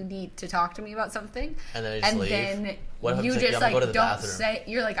us. Like you need to talk to me about something. And then I just leave. Then What if you I'm like, just I'm gonna like go to the don't bathroom? say,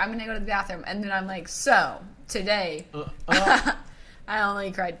 you're like, I'm going to go to the bathroom. And then I'm like, so today I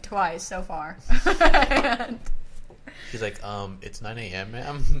only cried twice so far. She's like, it's 9 a.m.,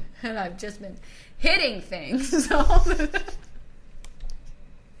 ma'am. And I've just been hitting things. So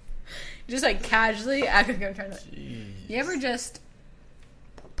just like casually acting like I'm trying to. Jeez. You ever just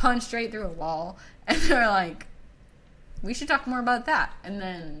punch straight through a wall and they're like, we should talk more about that. And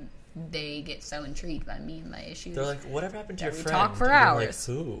then they get so intrigued by me and my issues. They're like, whatever happened to Yeah, your we friend? talk for And you're hours.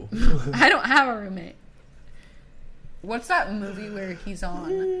 Like, who? I don't have a roommate. What's that movie where he's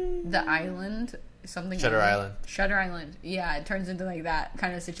on the island? Something Shutter like- Island. Shutter Island. Yeah, it turns into like that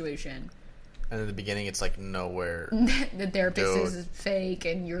kind of situation. And in the beginning, it's like nowhere. The therapist Dude. is fake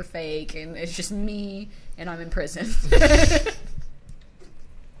and you're fake and it's just me and I'm in prison.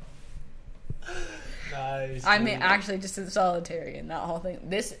 Nice. I'm actually just in solitary and that whole thing.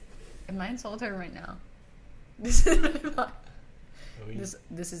 Am I in solitary right now? This is in my mind.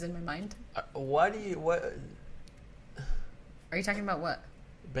 This is in my mind. Why do you what? Are you talking about what?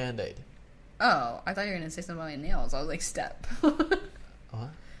 Band-Aid. Oh, I thought you were gonna say something about my nails. I was like, step. What?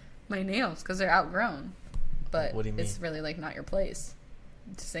 My nails, because they're outgrown. But What do you mean? it's really like not your place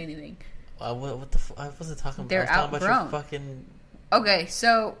to say anything. What the? I wasn't talking. They're I was talking about outgrown. your fucking. Okay,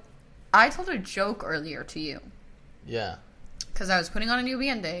 so I told a joke earlier to you Yeah. because I was putting on a new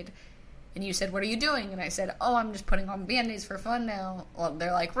Band-Aid, and you said, "What are you doing?" And I said, "Oh, I'm just putting on Band-Aids for fun now. Well,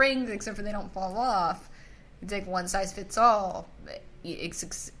 they're like rings, except for they don't fall off. It's like one size fits all. It's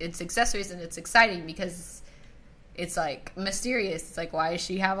accessories and it's exciting because it's like mysterious. It's like, why does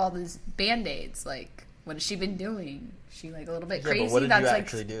she have all these Band-Aids? Like, what has she been doing? Is she like a little bit crazy? Yeah, but what did That's you like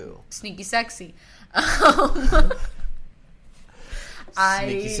actually do? sneaky sexy."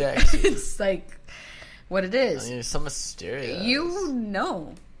 Sneaky sexy. It's like what it is. I mean, it's so mysterious. You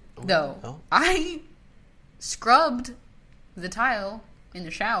know, though. Oh. I scrubbed the tile in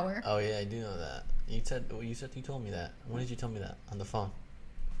the shower. Oh yeah, I do know that. You you told me that. When did you tell me that? On the phone.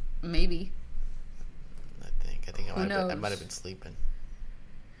 Maybe. I think I Who might knows? have been sleeping.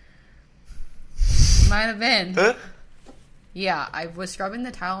 Might have been. Yeah, I was scrubbing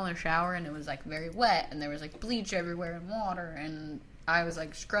the towel in the shower and it was like very wet and there was like bleach everywhere and water and I was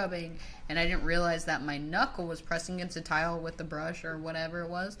like scrubbing and I didn't realize that my knuckle was pressing against the tile with the brush or whatever it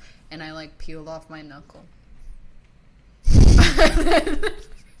was and I like peeled off my knuckle.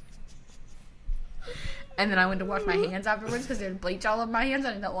 And then I went to wash my hands afterwards because there's bleach all over my hands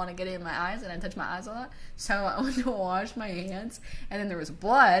and I didn't want to get it in my eyes and I touched my eyes a lot. So I went to wash my hands and then there was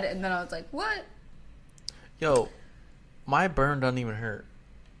blood and then I was like, what? Yo, my burn doesn't even hurt.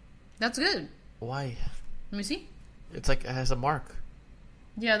 That's good. Why? Let me see. It's like it has a mark.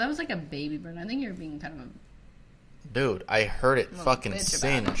 Yeah, that was like a baby burn. I think you're being kind of a... Dude, I heard it Little fucking bitch about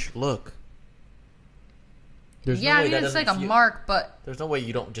singe. Look. There's yeah, no I way mean, that it's like a doesn't feel- mark, but... There's no way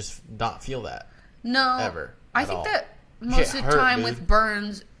you don't just not feel that. No. Ever. I at think all. that most of the hurt, time dude. with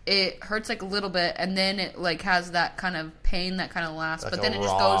burns, it hurts like a little bit, and then it like has that kind of pain that kind of lasts, Like but a then it just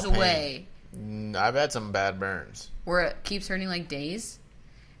raw goes pain. away. I've had some bad burns. Where it keeps hurting like days.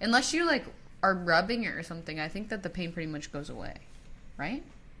 Unless you like are rubbing it or something, I think that the pain pretty much goes away. Right?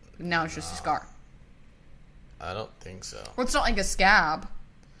 Now it's just a scar. I don't think so. Well, it's not like a scab.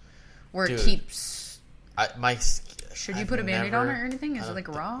 Where Dude. it keeps... Should you put a Band-Aid on it or anything? Is it like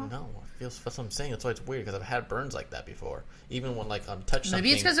raw? No, that's what I'm saying. That's why it's weird because I've had burns like that before. Even when like I'm touching something.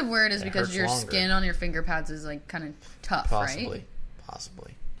 Maybe it's because of where it is, it because hurts your longer. skin on your finger pads is like kind of tough, Possibly,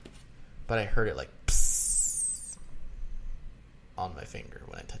 right? but I heard it like psst on my finger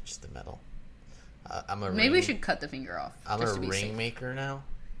when I touched the metal. I'm a Maybe we ring, should cut the finger off. I'm just a to be ring safe. maker now.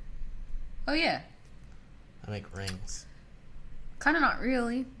 Oh yeah, I make rings. kind of not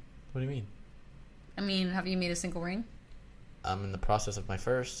really. What do you mean? I mean, have you made a single ring? I'm in the process of my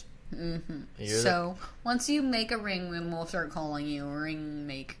first. Mm-hmm. So once you make a ring, then we'll start calling you ring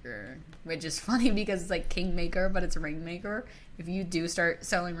maker, which is funny because it's like kingmaker, but it's ring maker. If you do start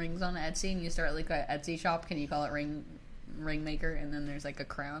selling rings on Etsy and you start like an Etsy shop, can you call it ring maker? And then there's like a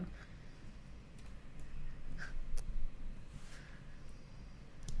crown.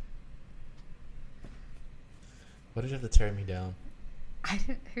 Why did you have to tear me down? I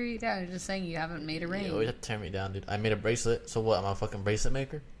didn't hear you down. I'm just saying you haven't made a ring. You always have to tear me down, dude. I made a bracelet. So what? I'm a fucking bracelet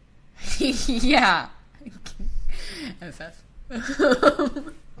maker. Yeah. FF.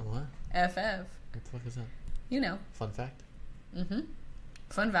 What? FF. What the fuck is that? You know. Fun fact. Mm-hmm.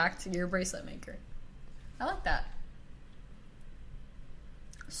 Fun fact, you're a bracelet maker. I like that.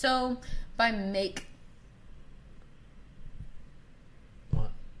 So, by make,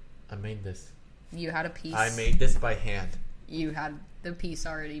 What? I made this. you had a piece. I made this by hand. You had the piece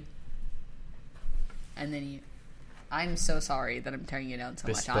already. And then you... I'm so sorry that I'm tearing you down so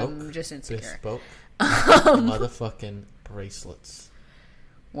much. I'm just insecure. Bespoke motherfucking bracelets.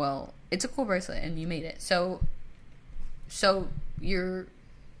 Well, it's a cool bracelet, and you made it. So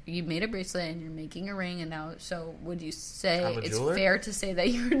you made a bracelet, and you're making a ring, and now, so would you say I'm a it's jeweler? fair to say that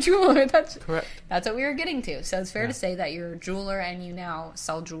you're a jeweler? That's Correct. That's what we were getting to. So it's fair Yeah. to say that you're a jeweler, and you now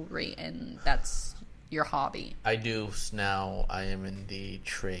sell jewelry, and that's your hobby. I do now. I am in the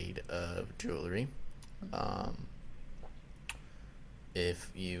trade of jewelry.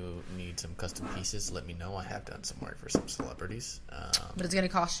 If you need some custom pieces, let me know. I have done some work for some celebrities. But it's going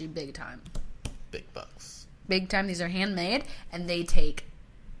to cost you big time. Big bucks. Big time. These are handmade, and they take...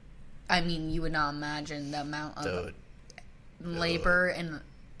 I mean, you would not imagine the amount of Dude. labor and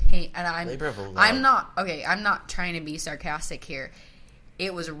paint. And Labor of love. I'm not trying to be sarcastic here.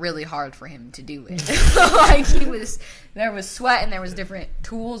 It was really hard for him to do it. Like there was sweat and there was different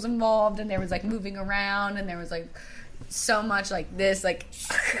tools involved and there was like moving around and there was like so much like this, like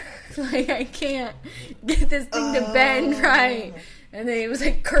I can't get this thing to bend right. And then he was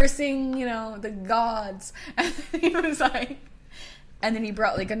like cursing, the gods. And then he was like, and then he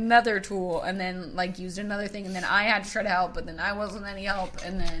brought like another tool and then like used another thing and then I had to try to help, but then I wasn't any help.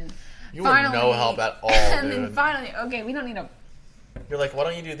 And then You were no help at all, and dude. then finally, okay, we don't need to. You're like, why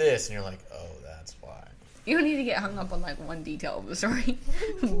don't you do this? And you're like, oh, that's why. You don't need to get hung up on like one detail of the story.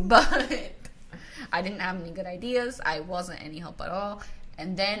 But I didn't have any good ideas. I wasn't any help at all.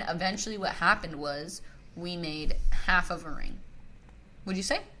 And then eventually what happened was we made half of a ring. Would you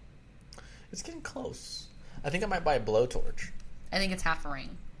say? It's getting close. I think I might buy a blowtorch. I think it's half a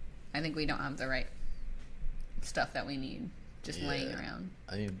ring. I think we don't have the right stuff that we need just laying around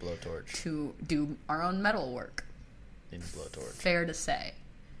I need a blowtorch. to do our own metal work. I need a blowtorch. Fair to say.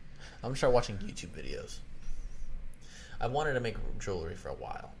 I'm gonna start watching YouTube videos. I wanted to make jewelry for a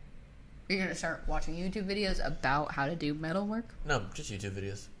while. You're going to start watching YouTube videos about how to do metal work? No, just YouTube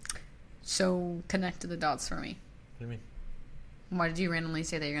videos. So connect to the dots for me. What do you mean? Why did you randomly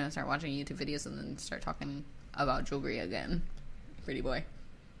say that you're going to start watching YouTube videos and then start talking about jewelry again? Pretty boy.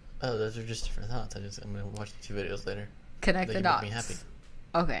 Oh, those are just different thoughts. I'm gonna watch the 2 videos later. Connect They the make dots. me happy.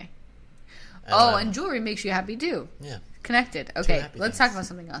 Okay. And And jewelry makes you happy too. yeah. Connected. Okay, happy let's things. talk about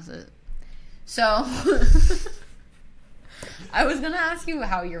something else. So, I was gonna ask you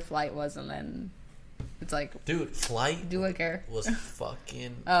how your flight was, and then it's like, Dude, flight do I care? was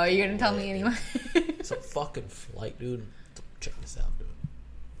fucking. Oh, you're gonna tell lit, me dude. anyway. Some fucking flight, dude. Check this out, dude.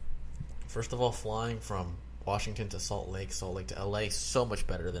 First of all, flying from Washington to Salt Lake to LA, so much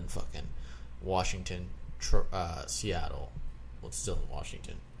better than fucking Washington, Seattle. Well, it's still in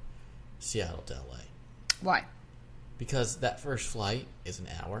Washington. Seattle to LA. Why? Because that first flight is an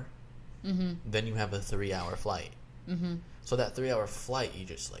hour. Mm-hmm. Then you have a 3-hour flight. Mm-hmm. So that 3-hour flight, you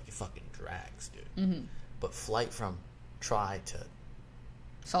just like, it fucking drags, dude. Mm-hmm. But flight from Tri to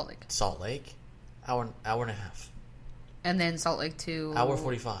Salt Lake. Salt Lake, hour and a half. And then Salt Lake to Hour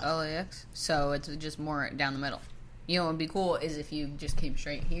 45. LAX. So it's just more down the middle. You know what would be cool is if you just came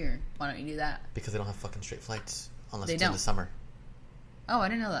straight here. Why don't you do that? Because they don't have fucking straight flights unless They it's in don't. the summer. Oh, I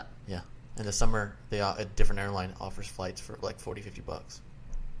didn't know that. Yeah. In the summer, a different airline offers flights for like $40-$50.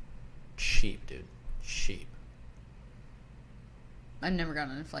 Cheap, dude. Cheap. I've never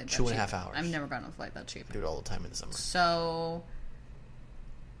gotten on a flight that 2.5 cheap. hours. I've never gotten on a flight that cheap. I do it all the time in the summer. So,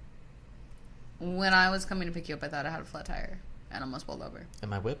 when I was coming to pick you up, I thought I had a flat tire and almost pulled over. And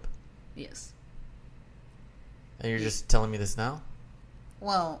my whip? Yes. And you're just telling me this now?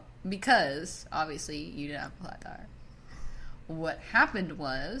 Well, because obviously you didn't have a flat tire. What happened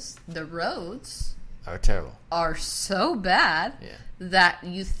was the roads Are terrible. are so bad Yeah. that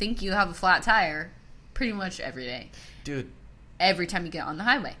you think you have a flat tire pretty much every day. Dude, Every time you get on the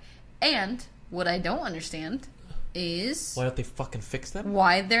highway. And what I don't understand is why don't they fucking fix them?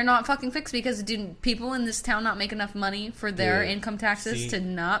 why they're not fucking fixed. Because do people in this town not make enough money for their Dude, income taxes see- to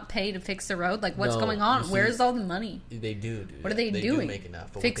not pay to fix the road? Like, what's No, going on? you see- Where's all the money? They do, dude. What are they They doing? do make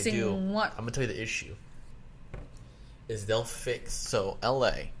enough. But Fixing what they do, what? I'm going to tell you the issue. Is they'll fix... So,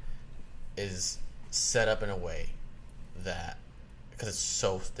 LA is set up in a way that... Because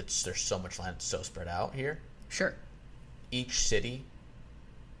there's so much land so spread out here. Sure. Each city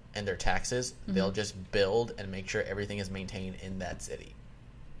and their taxes, they'll just build and make sure everything is maintained in that city.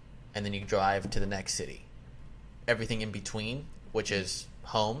 And then you drive to the next city. Everything in between, which is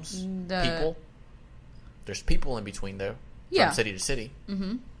homes, people. There's people in between there. Yeah. From city to city.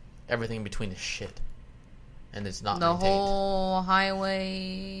 Mm-hmm. Everything in between is shit. And it's not The maintained. whole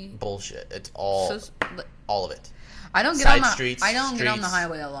highway. Bullshit. It's all of it. I don't get Side on the streets, I don't get on the streets.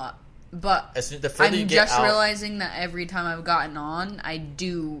 highway a lot, but As soon the further you I'm get just out, realizing that every time I've gotten on, I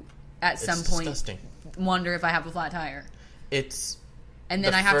do at it's some point disgusting. wonder if I have a flat tire. It's And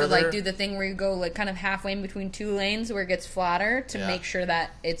then The I have to like further- do the thing where you go like kind of halfway in between two lanes where it gets flatter to Yeah. make sure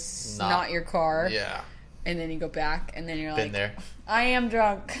that it's Not- not your car. yeah. And then you go back and then you're Been like, there. I am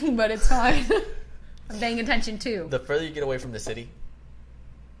drunk, but it's fine. I'm paying attention too. The further you get away from the city,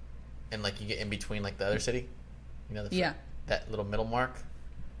 and like you get in between like the other city, you know, Yeah. that little middle mark,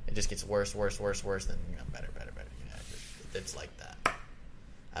 it just gets worse, then better. Yeah, it's like that.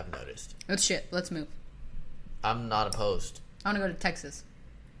 I've noticed. Let's shit. Let's move. I'm not opposed I want to go to Texas.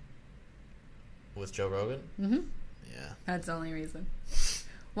 with Joe Rogan. Mm-hmm. Yeah. That's the only reason.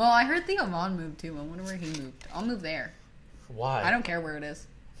 Well, I heard Theo Vaughn moved too. I wonder where he moved. I'll move there. Why? I don't care where it is.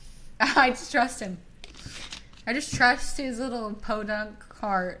 I just trust him. I just trust his little podunk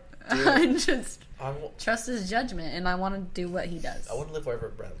heart. I just trust his judgment, and I want to do what he does. I want to live wherever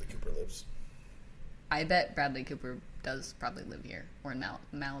Bradley Cooper lives. I bet Bradley Cooper does probably live here. Or in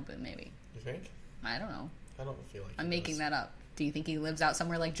Malibu, maybe. You think? I don't know. I don't feel like I'm making that up. Do you think he lives out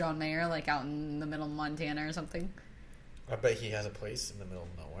somewhere like John Mayer, like out in the middle of Montana or something? I bet he has a place in the middle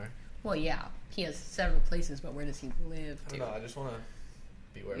of nowhere. Well, yeah. He has several places, but where does he live, I dude? don't know. I just want to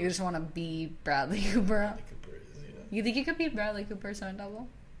be wherever You just want to be Bradley Cooper. Bradley Cooper is, you know? You think you could be Bradley Cooper stunt double?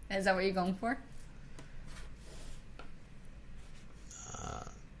 Is that what you're going for? I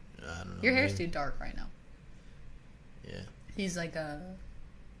don't know. Your hair's maybe. too dark right now. Yeah. He's like a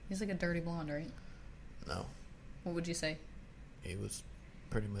dirty blonde, right? No. What would you say? He was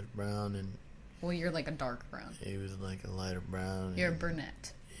pretty much brown, and Well, you're like a dark brown. he was like a lighter brown. You're a and,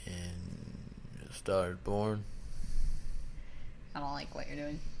 brunette. And A Star is Born. I don't like what you're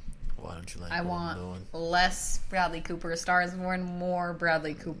doing. Why don't you like I what want I'm doing? less Bradley Cooper. A Star is Born, more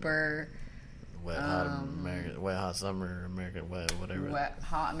Bradley Cooper. Wet hot summer, American wet, whatever. Wet,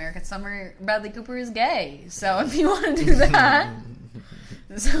 hot American summer. Bradley Cooper is gay, so if you want to do that,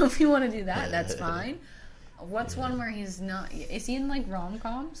 that's fine. What's one where he's not? Is he in like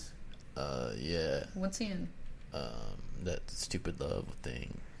rom-coms? Yeah. What's he in? That Stupid Love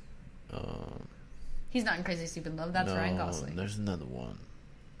thing. He's not in Crazy Stupid Love. That's no, Ryan Gosling. There's another one.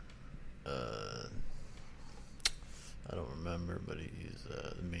 I don't remember, but he's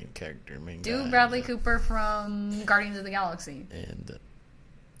the main character, main Do guy. Bradley Cooper from Guardians of the Galaxy. And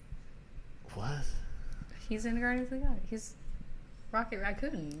what? He's in Guardians of the Galaxy. He's Rocket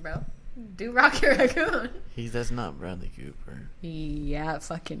Raccoon, bro. Do Rocket Raccoon. That's not Bradley Cooper. Yeah, it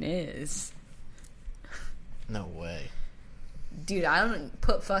fucking is. No way. Dude, I don't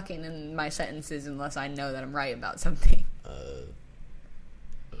put fucking in my sentences unless I know that I'm right about something.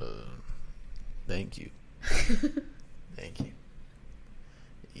 Thank you. Thank you.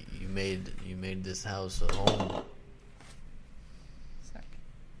 You made this house a home. Sorry.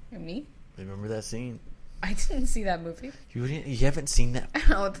 Me? Remember that scene? I didn't see that movie. You haven't seen that? I don't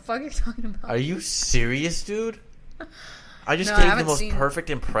know what the fuck you're talking about. Are you serious, dude? I just No, I gave the haven't most seen- perfect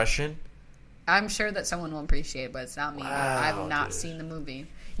impression. I'm sure that someone will appreciate it, but it's not me. Wow, I've not dude. seen the movie.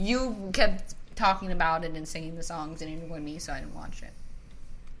 You kept talking about it and singing the songs and interviewing me, so I didn't watch it.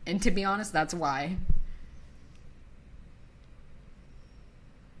 And to be honest, that's why.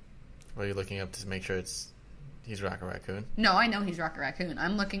 What are you looking up to make sure he's Rocket Raccoon? No, I know he's Rocket Raccoon.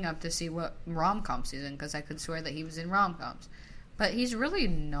 I'm looking up to see what rom-coms he's in, because I could swear that he was in rom-coms. But he's really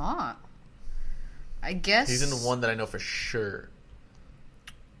not. I guess... He's in the one that I know for sure.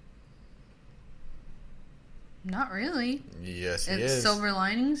 Not really. Yes, he It's is. Silver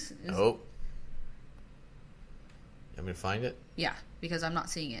Linings? Nope. You want me to find it? Yeah, because I'm not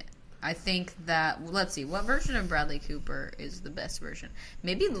seeing it. I think that... Let's see. What version of Bradley Cooper is the best version?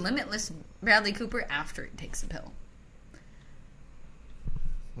 Maybe Limitless Bradley Cooper after he takes a pill.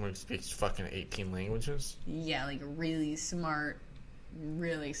 When he speaks fucking 18 languages? Yeah, like really smart,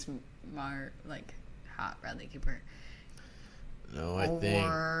 like hot Bradley Cooper. No, I think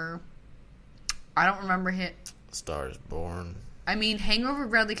Or... I don't remember him. Star is Born. I mean, Hangover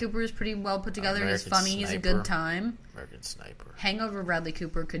Bradley Cooper is pretty well put together. He's American funny. He's a Sniper. good time. American Sniper. Hangover Bradley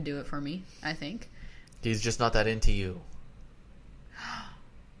Cooper could do it for me, I think. He's just not that into you.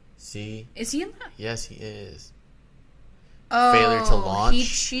 See? Is he in that? Yes, he is. Oh, Failure to launch? He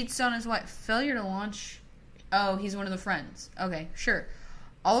cheats on his wife. Failure to launch. Oh, he's one of the friends. Okay, sure.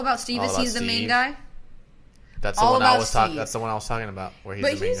 All About Steve All is About he's the main Steve. guy. That's the All one I About was talking. Steve. That's the one I was talking about. Where he's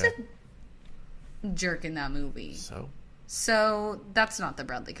But the main he's guy. a jerk in that movie. So that's not the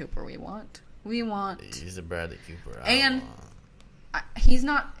Bradley Cooper we want. We want... He's a Bradley Cooper. And he's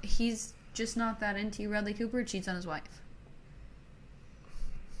not... He's just not that into you, Bradley Cooper. Cheats on his wife.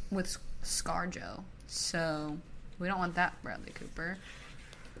 With ScarJo. So we don't want that Bradley Cooper.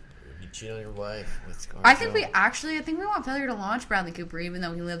 You cheat on your wife with ScarJo. I think we want Failure to Launch Bradley Cooper, even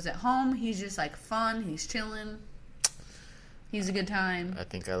though he lives at home. He's just like fun. He's chilling. He's a good time. I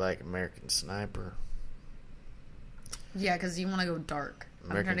think I like American Sniper. Yeah, because you want to go dark.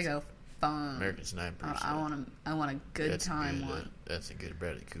 I'm trying to go fun. American Sniper. I want a good time one. That's a good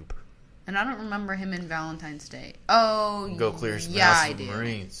Bradley Cooper. And I don't remember him in Valentine's Day. Oh, Go clear some yeah, house I of do.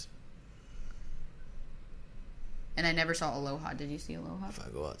 Marines. And I never saw Aloha. Did you see Aloha? If I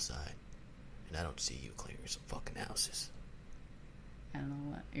go outside and I don't see you clearing some fucking houses. I don't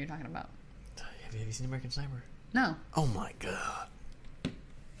know what you're talking about. Have you seen American Sniper? No. Oh my god.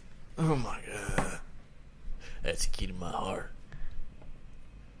 Oh my god. That's the key to my heart.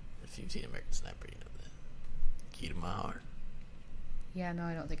 If you've seen American Sniper, you know that. Key to my heart. Yeah, no,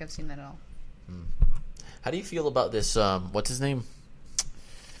 I don't think I've seen that at all. How do you feel about this, what's his name?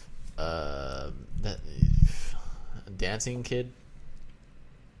 That dancing kid?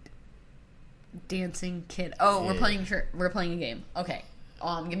 Dancing Kid. Oh, Yeah. we're playing a game. Okay.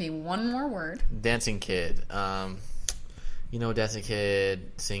 Give me one more word. Dancing kid. You know, dancing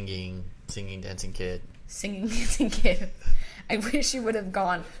kid, singing dancing kid. Singing Dancing Kid. I wish you would have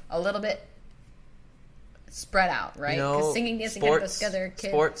gone a little bit spread out, right? You know, Because Singing Dancing Kid sports, goes together. Kid.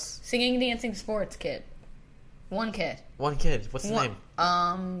 sports. Singing Dancing Sports Kid. One kid. One kid. What's his name?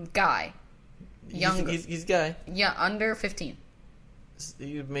 Guy. Younger. He's a guy. Yeah, under 15.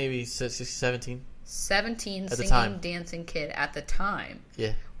 Maybe 17. 17 At the singing time. dancing kid at the time.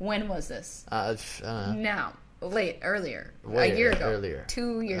 Yeah. When was this? I don't know. Now. Earlier. Way a year ago. earlier.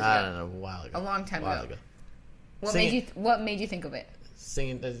 2 years I ago. don't know, a while ago. A long time while ago. What Singing- made you think of it?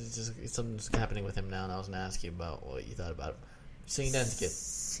 Singing, something's happening with him now, and I was going to ask you about what you thought about him. Singing dancing kid.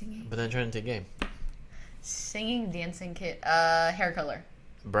 Singing But then it turned into a game. dancing kid. Hair color.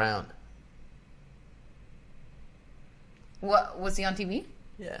 Brown. What was he on TV?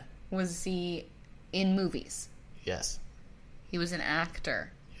 Yeah. Was he in movies? Yes. He was an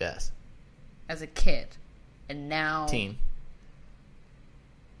actor Yes. as a kid, and now Teen.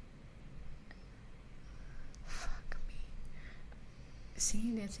 Fuck me.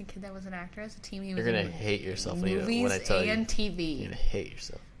 Singing dancing kid that was an actor as a teen. He was You're going in to hate yourself movies when I tell you. and You're TV. going to hate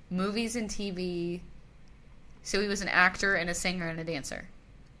yourself. movies and TV. So he was an actor and a singer and a dancer.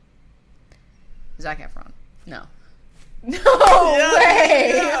 Zac Efron. No. No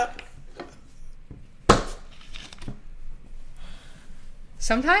way! Yeah.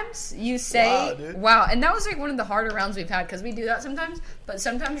 Sometimes you say, wow, and that was like one of the harder rounds we've had because we do that sometimes, but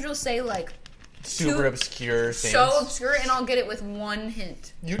sometimes you'll say like super obscure things. So obscure, and I'll get it with one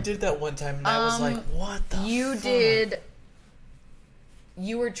hint. You did that one time, and I was like, what the You fuck? did.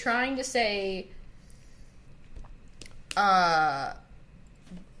 You were trying to say, oh,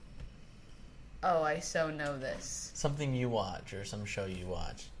 I so know this. Something you watch or some show you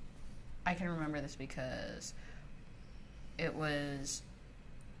watch. I can remember this because it was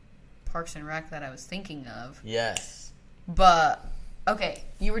Parks and Rec that I was thinking of. Yes. But, okay,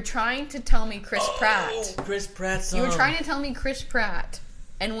 you were trying to tell me Chris Pratt. Chris Pratt. You were trying to tell me Chris Pratt.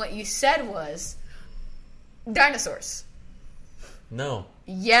 And what you said was dinosaurs. No.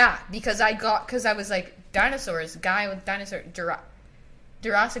 Yeah, because I was like, dinosaurs, guy with dinosaur,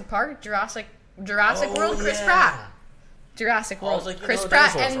 Jurassic Park, Jurassic World, Chris Pratt. Jurassic World, like, Chris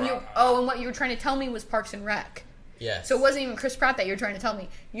Pratt, and and what you were trying to tell me was Parks and Rec. Yes. So it wasn't even Chris Pratt that you were trying to tell me.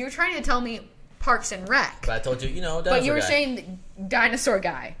 You were trying to tell me Parks and Rec. But I told you, dinosaur But you were guy. saying dinosaur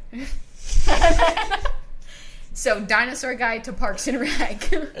guy. So dinosaur guy to Parks and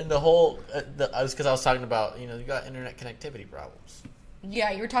Rec. And the whole, because I was talking about, you got internet connectivity problems.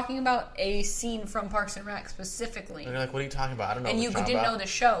 Yeah, you were talking about a scene from Parks and Rec specifically. And you're like, what are you talking about? I don't know. And what you you're didn't talking know the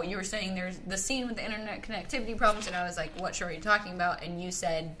show. You were saying there's the scene with the internet connectivity problems, and I was like, what show are you talking about? And you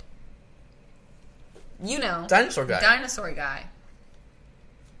said, Dinosaur guy. Dinosaur guy.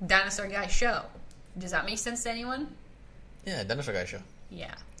 Dinosaur guy show. Does that make sense to anyone? Yeah, dinosaur guy show.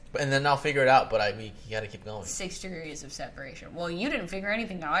 Yeah. And then I'll figure it out, but you got to keep going. 6 degrees of separation. Well, you didn't figure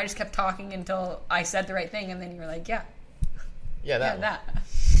anything out. I just kept talking until I said the right thing, and then you were like, yeah. Yeah, that. Yeah, that.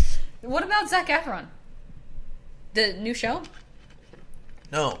 What about Zac Efron? The new show?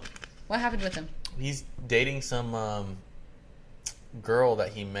 No. What happened with him? He's dating some girl that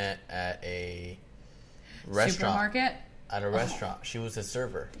he met at a restaurant. Supermarket? At a restaurant. She was a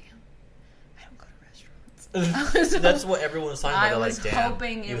server. Damn. I don't go to restaurants. That's what everyone was talking about. I was like, damn,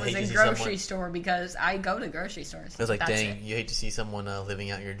 hoping it was a grocery store because I go to grocery stores. It was like, dang, you hate to see someone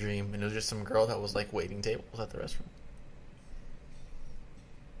living out your dream. And it was just some girl that was like waiting tables at the restaurant.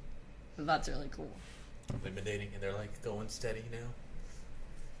 That's really cool. They've been dating and they're like going steady now.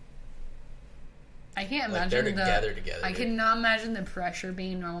 I can't Like, imagine they're together. I cannot imagine the pressure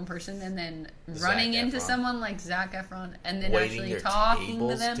being a normal person and then running into someone like Zac Efron and then Waiting actually their talking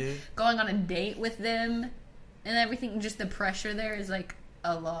tables, to them, dude. going on a date with them, and everything. Just the pressure there is like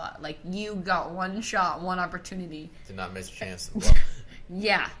a lot. Like you got one shot, one opportunity. Did not miss a chance. Well,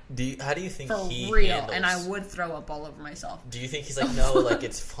 yeah. How do you think For he real, handles? and I would throw up all over myself. Do you think he's like, no, like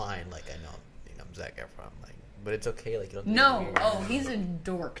it's fine. Like I know, I'm Zac Efron. Like, but it's okay. Like you don't. No, oh, he's a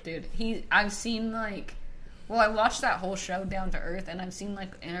dork, dude. I've seen like. Well, I watched that whole show, Down to Earth, and I've seen,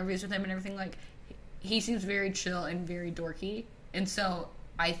 like, interviews with him and everything. Like, he seems very chill and very dorky. And so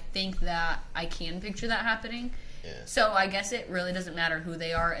I think that I can picture that happening. Yeah. So I guess it really doesn't matter who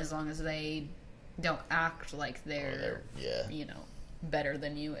they are as long as they don't act like they're better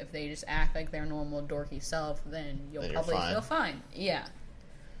than you. If they just act like their normal dorky self, then you'll probably feel fine. Yeah.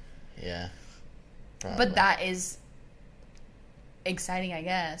 Yeah. Probably. But that is exciting, I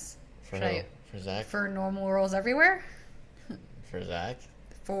guess. For Zach? For normal girls everywhere? For Zach?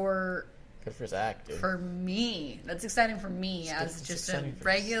 Good for Zach, dude. For me. That's exciting for me as just a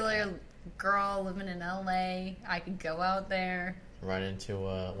regular girl living in LA. I could go out there. Run into,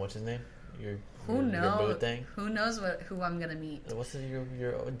 what's his name? Who knows? Your boo thing? Who knows who I'm going to meet? What's the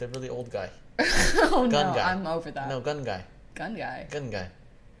really old guy? Oh, gun no, guy. I'm over that. No, gun guy. Gun guy. Gun guy.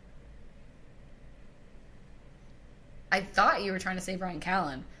 I thought you were trying to say Brian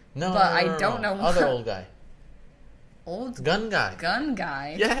Callen. No, but no, I don't know. Other old guy. Old gun guy. Gun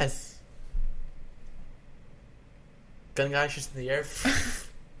guy. Yes. Gun guy shoots in the air.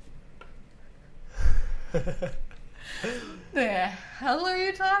 The hell are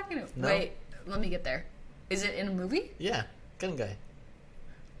you talking about? No. Wait, let me get there. Is it in a movie? Yeah, gun guy.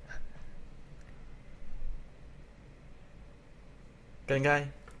 Gun guy.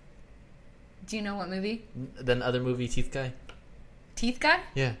 Do you know what movie? Then other movie, Teeth Guy. Teeth guy?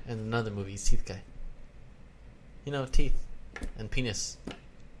 Yeah, and another movie, Teeth Guy. Teeth and penis.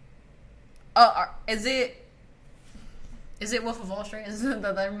 Oh, is it Wolf of Wall Street? Is it the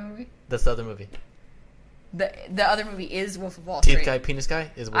other movie? That's the other movie. The other movie is Wolf of Wall Street. Teeth Guy, Penis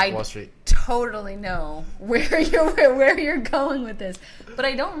Guy is Wolf of Wall Street. Totally know where you're going with this, but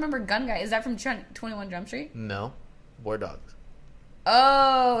I don't remember Gun Guy. Is that from 21 Jump Street? No, War Dogs.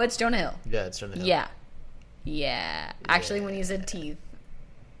 Oh, it's Jonah Hill. Yeah, it's Jonah Hill. Yeah. Actually, when you said teeth.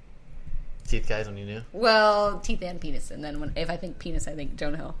 Teeth guys when you knew? Well, teeth and penis. And then if I think penis, I think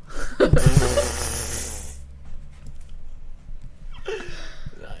Jonah Hill.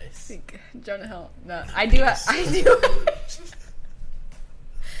 Nice. Jonah Hill. No, I do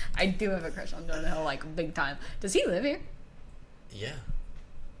have a crush on Jonah Hill, like, big time. Does he live here? Yeah.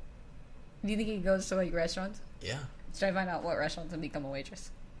 Do you think he goes to, like, restaurants? Yeah. Should I find out what restaurants and become a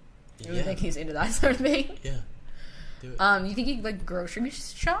waitress? Do you Yeah. think he's into that sort of thing? Yeah. Do it. You think he, like, grocery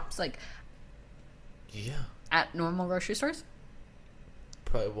shops? Like, Yeah. at normal grocery stores?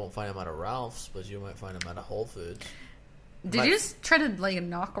 Probably won't find him at a Ralph's, but you might find him at a Whole Foods. Did you just try to, like,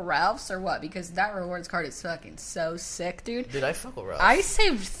 knock a Ralph's or what? Because that rewards card is fucking so sick, dude. Did I fuck with Ralph's? I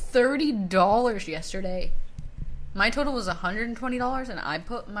saved $30 yesterday. My total was $120, and I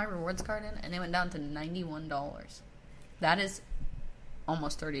put my rewards card in, and it went down to $91. That is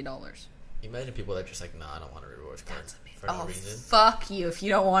almost $30. Imagine people that are just like, nah, I don't want a rewards card for no reason. Fuck you if you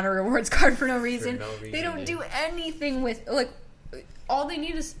don't want a rewards card for no reason. no reason, They don't dude. do anything with, like, all they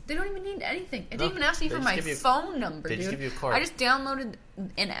need is, they don't even need anything. It didn't even ask me they for just my give you- phone number, they dude. just give you a card. I just downloaded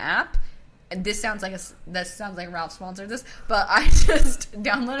an app. And this sounds like Ralph sponsored this, but I just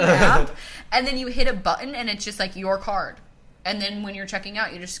downloaded an app, and then you hit a button, and it's just like your card. And then when you're checking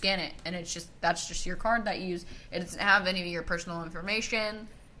out, you just scan it, and that's just your card that you use. It doesn't have any of your personal information.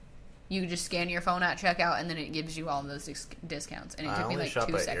 You just scan your phone at checkout, and then it gives you all those discounts. And it I took me only like shop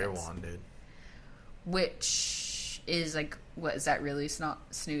 2 at seconds. Erewhon, dude. Which is like, what is that really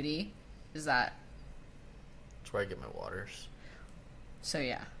snooty? Is that That's where I get my waters. so?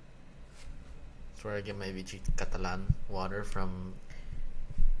 Yeah. That's where I get my Vichy Catalan water from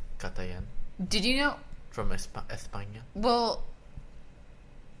Catayan. Did you know? From España. Well,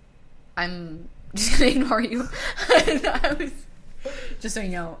 I'm just gonna ignore you. Just so you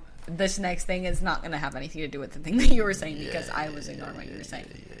know, this next thing is not gonna have anything to do with the thing that you were saying because I was ignoring what you were saying.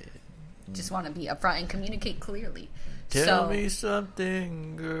 Just want to be upfront and communicate clearly. Tell me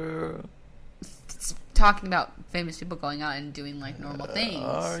something, girl. It's talking about famous people going out and doing like normal things.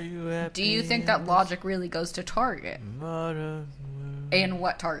 Are you happy? Do you think that logic really goes to Target? Where And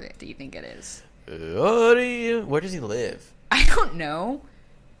what Target do you think it is? Where does he live? I don't know.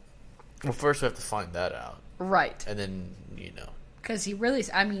 Well, first we have to find that out. Right. And then, Because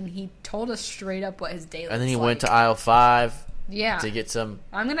he told us straight up what his day looks And then he like. went to aisle 5 Yeah. to get some.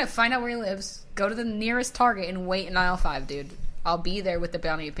 I'm going to find out where he lives, go to the nearest Target, and wait in aisle 5, dude. I'll be there with the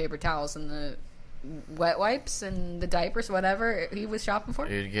bounty of paper towels and the wet wipes and the diapers, whatever he was shopping for.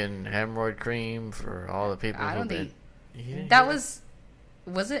 You're getting hemorrhoid cream for all the people I who've don't been. think... That was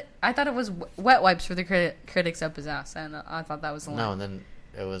it? I thought it was wet wipes for the critics up his ass, and I thought that was the line. No, and then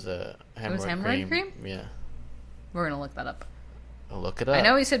it was a hemorrhoid, hemorrhoid cream? Yeah. We're going to look that up. I'll look it up. I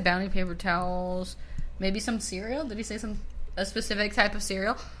know he said bounty paper towels, maybe some cereal. Did he say a specific type of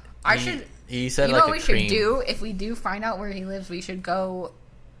cereal? He said You like know what a we cream. should do? If we do find out where he lives, we should go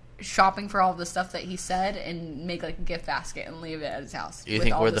shopping for all the stuff that he said and make like a gift basket and leave it at his house. You with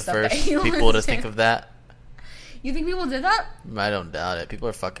think all we're the the stuff that first he people to listed. think of that? You think people did that? I don't doubt it. People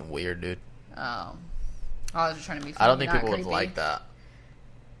are fucking weird, dude. Oh. I was just trying to be funny, I don't think not people creepy. would like that.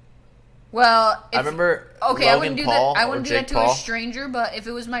 Well, I remember Okay, I wouldn't do Paul that. I or wouldn't do that Jake to Paul. a stranger, but if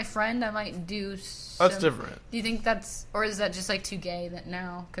it was my friend, I might do. That's different. Do you think that's, or is that just like too gay that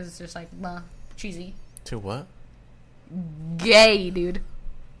now? Because it's just like cheesy. To what? Gay, dude.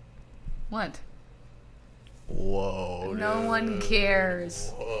 What? Whoa. No one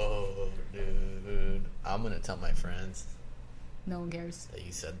cares. Whoa, dude. I'm gonna tell my friends No one cares. that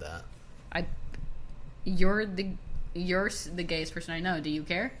you said that. You're the gayest person I know. Do you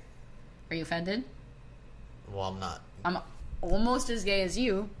care? Are you offended? Well, I'm not. I'm almost as gay as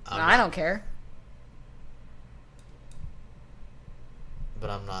you. I'm and I not. don't care. But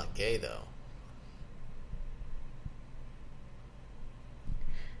I'm not gay though.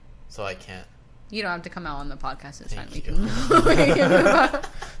 So I can't. You don't have to come out on the podcast this time. Thank We you. can move on.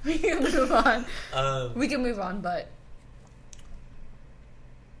 We can move on. We can move on, but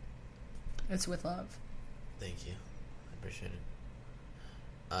it's with love. Thank you. I appreciate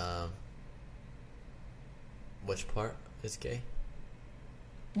it. Which part is gay?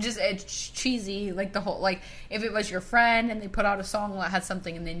 Just it's cheesy, like the whole, like if it was your friend and they put out a song that had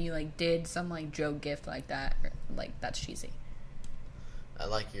something and then you like did some like joke gift like that, like that's cheesy. I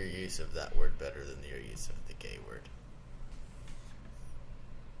like your use of that word better than your use of the gay word.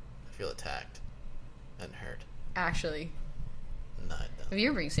 I feel attacked and hurt. Actually, No, I don't. if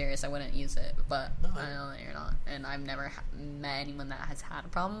you're being serious, I wouldn't use it, but No. I know that you're not, and I've never met anyone that has had a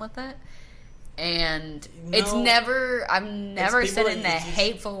problem with it. And No. it's never, I've never people said that it in you a just-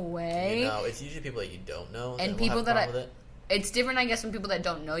 hateful way. You know, it's usually people that you don't know And that people will have that a problem with it. It's different, I guess, when people that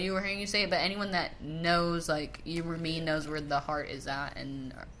don't know you are hearing you say it, but anyone that knows, like, you or me knows where the heart is at,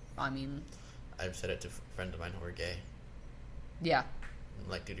 and, I mean... I've said it to friends of mine who are gay. Yeah. I'm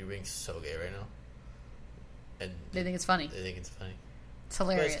like, dude, you're being so gay right now. And They think it's funny. they think it's funny. It's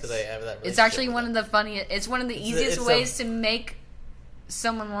hilarious. Because I have that It's actually relationship one with of the funniest... It's one of the easiest it's ways to make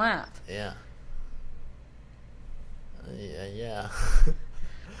someone laugh. them. Yeah.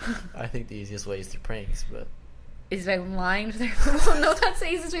 I think the easiest way is through pranks, but... Is by lying to their... Well, no, that's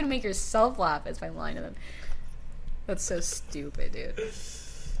the easiest way to make yourself laugh, is by lying to them. That's so stupid, dude.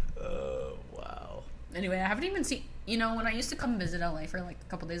 Oh, wow. Anyway, I haven't even seen... You know, when I used to come visit LA for, like, a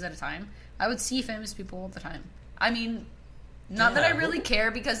couple days at a time, I would see famous people all the time. I mean, not that I Yeah. really care,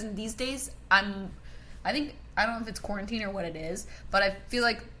 because in these days, I don't know if it's quarantine or what it is, but I feel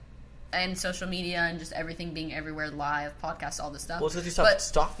like, and social media and just everything being everywhere, live, podcasts, all this stuff. Well, it's because you stopped But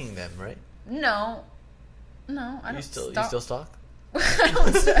stalking them, right? no, I don't You still stalk? I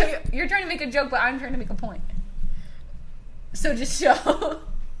don't you're trying to make a joke, but I'm trying to make a point. So just show...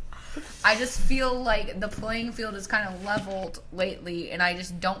 I just feel like the playing field is kind of leveled lately, and I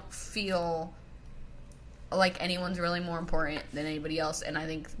just don't feel like anyone's really more important than anybody else, and I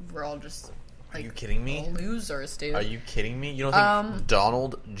think we're all just, Are like, you kidding me? losers, dude. Are you kidding me? You don't think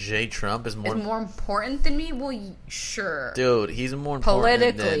Donald J. Trump is more... Is more important than me? Well, sure. Dude, he's more important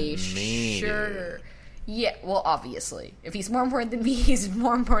Politically, than me. sure. Dude. Yeah, well, obviously. If he's more important than me, he's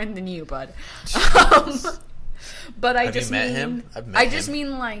more important than you, bud. But I Have you just met mean... him? I've met I him. just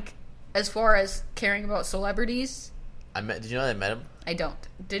mean, like, as far as caring about celebrities, Did you know I met him? I don't.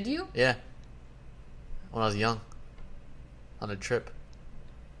 Did you? Yeah. When I was young. On a trip.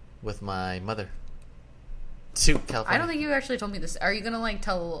 With my mother. To California. I don't think you actually told me this. Are you gonna, like,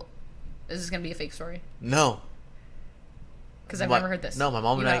 tell... Is this gonna be a fake story? No. Because I've never heard this. No, my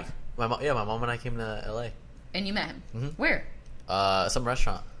mom You and have? my mom and I came to LA. And you met him? Mhm. Where? Some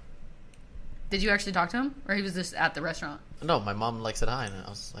restaurant. Did you actually talk to him? Or he was just at the restaurant? No, my mom like said hi, and I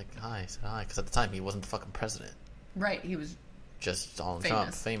was like, hi, said hi, because at the time he wasn't the fucking president, Right, he was... just Donald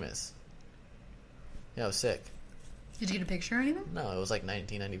Trump, Famous. famous. Yeah, I was sick. Did you get a picture or anything? No, it was like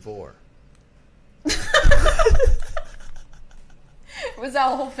 1994. Was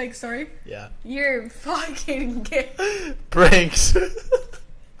that a whole fake story? Yeah. You're fucking gay. Pranks.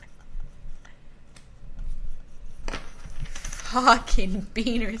 Fucking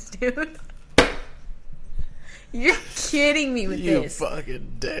beaners, dude. You're kidding me with You this.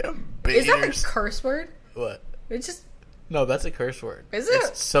 fucking damn Is that a beaners. curse word? What? It's just... No, that's a curse word. Is it?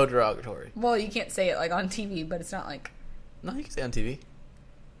 It's so derogatory. Well, you can't say it, like, on TV, but it's not like... No, you can say it on TV.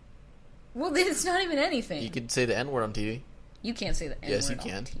 Well, then it's not even anything. You could say the N word on TV. You can't say the N-word Yes, you on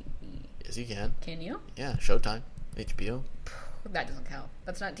can. TV. Yes, you can. Can you? Yeah, Showtime, HBO. That doesn't count.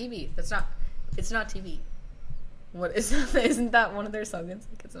 That's not TV. It's not TV. What is that? Isn't that one of their slogans?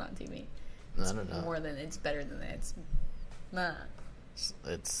 Like, it's not TV. I don't know. More than it's better than that. It's nah.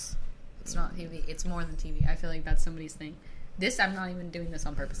 It's It's not TV. It's more than TV. I feel like that's somebody's thing. This I'm not even doing this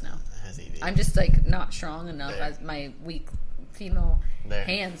on purpose now. has ED. I'm just like not strong enough There. as my weak female There.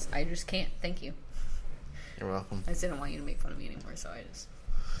 hands. I just can't. Thank you. You're welcome. I just didn't want you to make fun of me anymore, so I just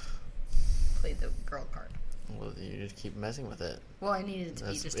played the girl card. Well, you just keep messing with it. Well, I needed it to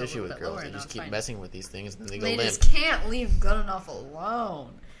That's be just the a issue little with bit lower. girls. They and just that's keep fine. messing with these things, and then they go They limp. just can't leave good enough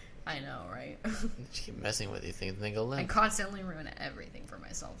alone. I know, right? They just keep messing with these things, and they go I limp. constantly ruin everything for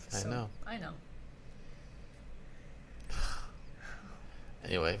myself. I So know. I know.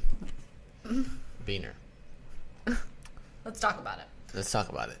 Anyway, Beaner. Let's talk about it. Let's talk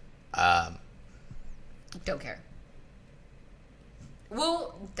about it. Don't care.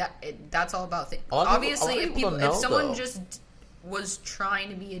 Well, that's all about things. A lot of Obviously, people- a lot of people don't if know, someone though. just was trying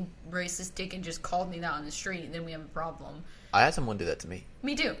to be a racist dick and just called me that on the street, then we have a problem. I had someone do that to me.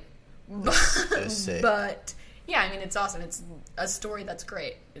 Me too. That's sick. But yeah, I mean, it's awesome. It's a story that's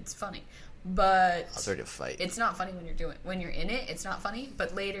great. It's funny, I but was ready to fight. it's not funny when you're in it. It's not funny,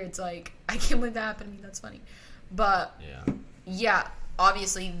 but later it's like, I can't believe that happened to me. That's funny. But yeah,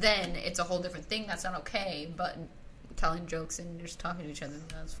 obviously then it's a whole different thing. That's not okay. But telling jokes and just talking to each other,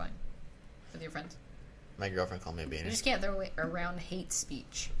 that's fine with your friends. My girlfriend called me a You beaner. just can't throw around hate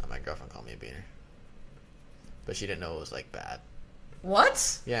speech. My girlfriend called me a beaner. But she didn't know it was, like, bad.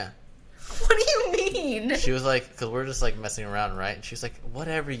 What? Yeah. What do you mean? She was like, because we're just, like, messing around, right? And she was like,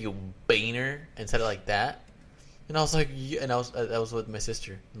 whatever, you beaner. And said it like that. And I was like, yeah. And I was with my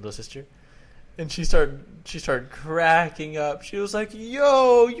sister, little sister. And she started cracking up. She was like,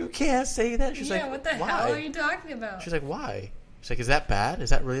 yo, you can't say that. She's yeah, like, what the why? hell are you talking about? She's like, why? She's like, is that bad? Is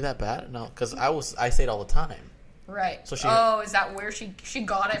that really that bad? No, because I say it all the time. Right. So she, is that where she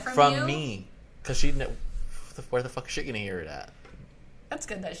got it from you? From me. Because she didn't, where the fuck is she going to hear it at? That's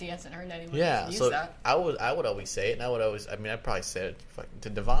good that she hasn't heard anyone use so that. I would always say it, and I'd probably say it to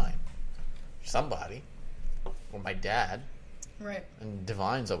Divine. Somebody. Or my dad. Right. And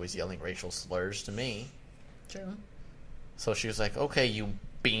Divine's always yelling racial slurs to me. True. So she was like, okay, you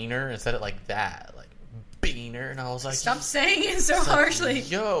beaner, and said it like that. Like, beaner. And I was like... Stop saying it so harshly.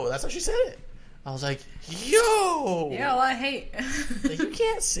 Yo, that's how she said it. I was like, yo! Yeah, well, I hate... Like, you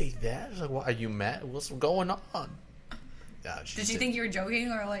can't say that. She's like, what, are you mad? What's going on? Did she think you were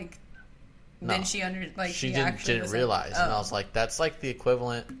joking, or like... No. Then she she didn't realize. And I was like, that's like the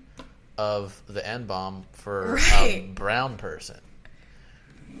equivalent of the N-bomb for a brown person.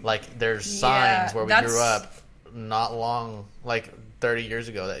 Like, there's signs where we grew up not long, like 30 years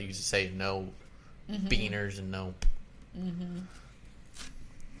ago, that used to say no beaners and no...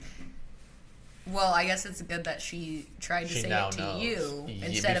 Well, I guess it's good that she tried to say it to you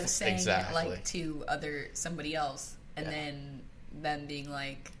instead of saying it like to somebody else, and then being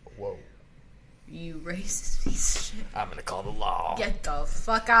like, "Whoa, you racist piece of shit! I'm gonna call the law. Get the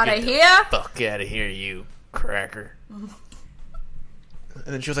fuck out of here! Fuck out of here, you cracker!" And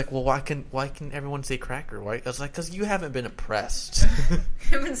then she was like, "Well, why can everyone say cracker? Why?" I was like, "Because you haven't been oppressed."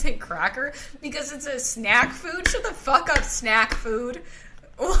 You haven't say cracker because it's a snack food. Shut the fuck up, snack food.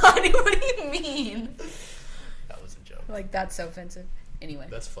 What do you mean? That was a joke. Like, that's so offensive. Anyway.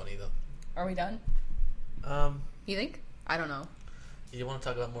 That's funny, though. Are we done? You think? I don't know. You want to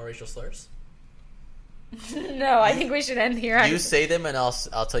talk about more racial slurs? No, I think we should end here. You say them, and I'll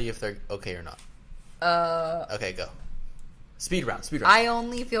tell you if they're okay or not. Okay, go. Speed round. I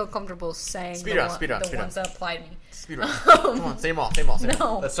only feel comfortable saying speed round. ones that apply to me. Speed round. Come on, say them all.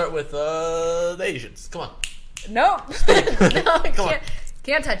 No. Let's start with the Asians. Come on. Nope. No, Come on.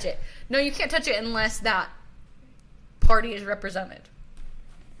 Can't touch it. No, you can't touch it unless that party is represented.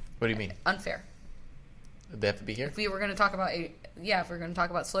 What do you mean? Unfair. They have to be here? If we were going to talk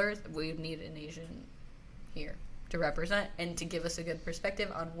about slurs, we would need an Asian here to represent and to give us a good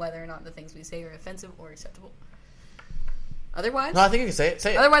perspective on whether or not the things we say are offensive or acceptable. Otherwise... No, I think you can say it.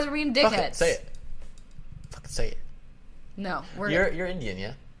 Say it. Otherwise, we're being dickheads. Fuck it. Say it. Fucking say it. No, You're Indian,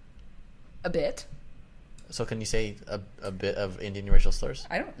 yeah? A bit. So can you say a bit of Indian racial slurs?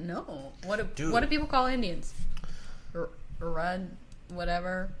 I don't know. What do people call Indians? Red,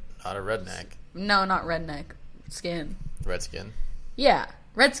 whatever. Not a redneck. No, not redneck. Skin. Redskin. Yeah,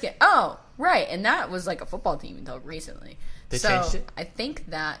 redskin. Oh, right. And that was like a football team until recently. They changed it? I think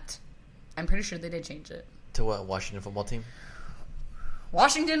that... I'm pretty sure they did change it. To what? Washington football team?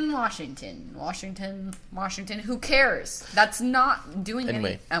 Washington. Who cares? That's not doing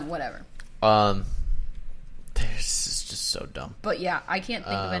anyway. Whatever. This is just so dumb. But yeah, I can't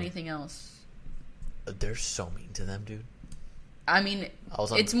think of anything else. They're so mean to them, dude. I mean,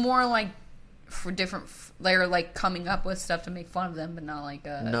 it's more like for different... They're like coming up with stuff to make fun of them, but not like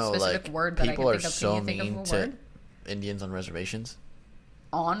a specific word that I can think of. People are so Can you think mean of a to word? Indians on reservations.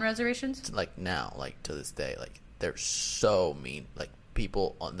 On reservations? Like now, like to this day, like they're so mean. Like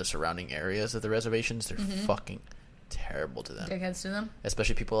people on the surrounding areas of the reservations, they're fucking terrible to them. Dickheads to them?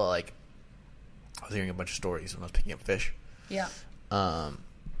 Especially people that like... I was hearing a bunch of stories when I was picking up fish. Yeah. And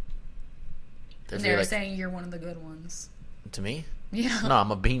they were saying you're one of the good ones. To me? Yeah. No,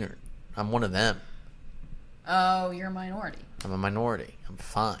 I'm a beaner. I'm one of them. Oh, you're a minority. I'm a minority. I'm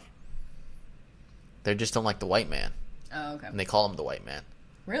fine. They just don't like the white man. Oh, okay. And they call him the white man.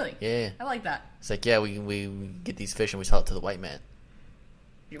 Really? Yeah. I like that. It's like, yeah, we get these fish and we sell it to the white man.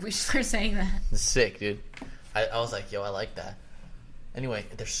 We should start saying that. It's sick, dude. I was like, yo, I like that. Anyway,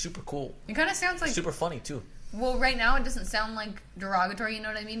 they're super cool. It kind of sounds like... Super funny, too. Well, right now it doesn't sound like derogatory, you know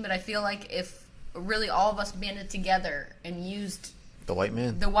what I mean? But I feel like if really all of us banded together and used... The white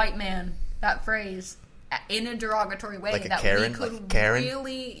man? The white man, that phrase, in a derogatory way... Like a that Karen? We could like Karen?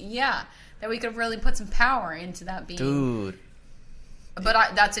 really... Yeah. That we could really put some power into that being... Dude.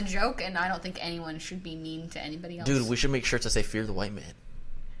 But that's a joke, and I don't think anyone should be mean to anybody else. Dude, we should make shirts that say fear the white man.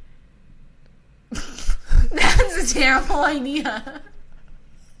 That's a terrible idea.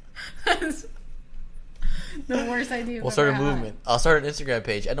 That's the worst idea. We'll start a movement. I'll start an Instagram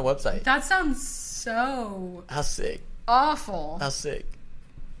page and a website. That sounds so... How sick. Awful. How sick.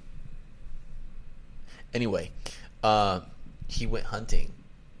 Anyway, he went hunting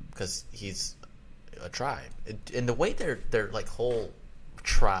because he's a tribe. And the way their like whole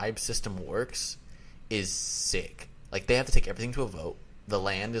tribe system works is sick. Like they have to take everything to a vote. The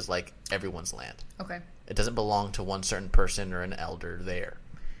land is like everyone's land. Okay. It doesn't belong to one certain person or an elder there.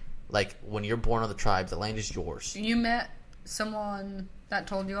 Like when you're born on the tribe, the land is yours. You met someone that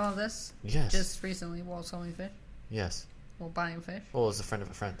told you all this? Yes. Just recently while selling fish? Yes. While buying fish? Well, it was a friend of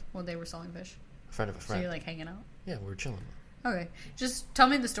a friend. While they were selling fish? A friend of a So friend. you're like hanging out? Yeah, we were chilling. Okay. Just tell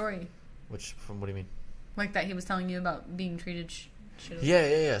me the story. What do you mean? Like that he was telling you about being treated shit.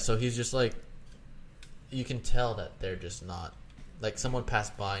 Yeah. So he's just like, you can tell that they're just not, like someone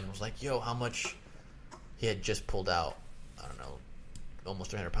passed by and was like, yo, how much? He had just pulled out, I don't know,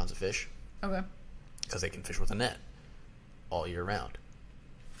 almost 300 pounds of fish. Okay. Because they can fish with a net all year round.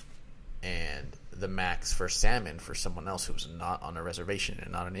 And the max for salmon for someone else who's not on a reservation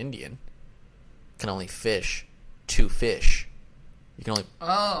and not an Indian can only fish 2 fish. You can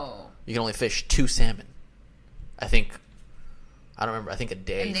only fish 2 salmon. I don't remember. I think a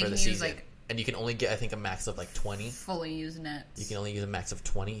day for the season. And you can only get, I think, a max of like 20. Fully use nets. You can only use a max of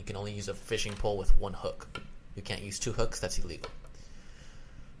 20. You can only use a fishing pole with 1 hook. You can't use 2 hooks. That's illegal.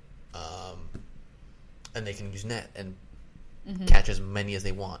 And they can use net and catch as many as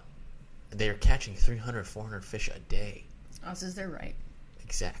they want. They are catching 300, 400 fish a day. Oh, this is their right.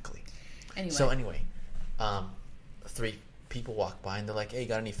 Exactly. Anyway. 3 people walk by and they're like, hey,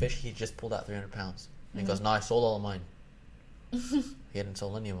 got any fish? He just pulled out 300 pounds. And he goes, no, I sold all of mine. He hadn't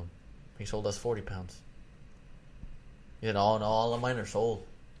sold any of them. He sold us 40 pounds. He said, all of mine are sold.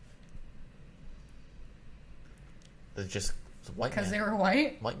 It's just a white man. Because they were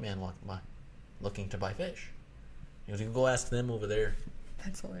white? White man walking by, looking to buy fish. He goes, you can go ask them over there.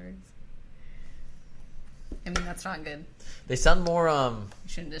 That's hilarious. I mean, that's not good. They sound more, You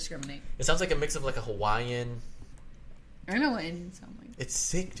shouldn't discriminate. it sounds like a mix of like a Hawaiian. I know what Indians sound like. It's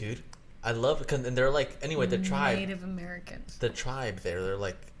sick, dude. I love it. And they're like, anyway, the tribe. Native Americans. The tribe there, they're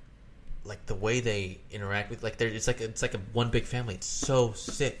like the way they interact with, like, it's like a one big family. It's so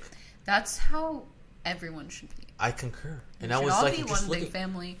sick. That's how everyone should be. I concur. And We I should was all like, be just one looking, big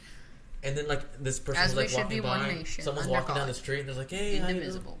family. and then like this person As was we like should walking be one by. nation, Someone's under walking down God. the street and they're like, hey, how you doing?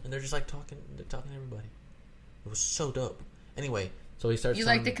 Indivisible. And they're just like talking to everybody. It was so dope. Anyway, so he starts. You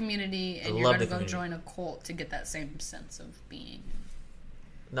like the community, and you're love going to the go community. join a cult to get that same sense of being.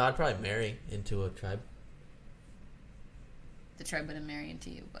 No, I'd probably marry into a tribe. The tribe wouldn't marry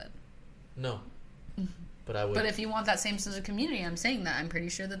into you, but... No. But I would. But if you want that same sense of community, I'm saying that. I'm pretty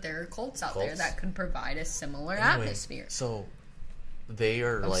sure that there are cults out there Cults? that could provide a similar Anyway, atmosphere. So they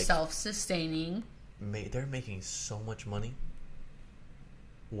are Of like self-sustaining. they're making so much money.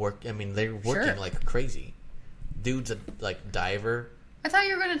 I mean, they're working Sure. like crazy. Dude's a like diver. I thought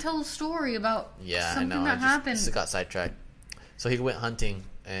you were going to tell a story about Yeah, something I know. that happened. Just got sidetracked. So he went hunting,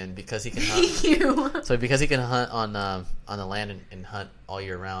 and because he can hunt, You. so because he can hunt on the land and hunt all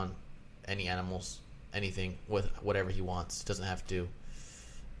year round, any animals, anything with whatever he wants, doesn't have to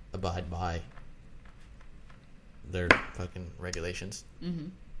abide by their fucking regulations. Mm-hmm.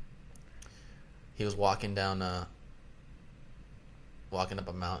 He was walking up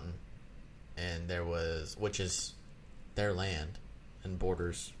a mountain, and there was, which is their land and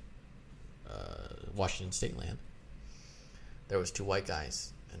borders Washington State land. There was 2 white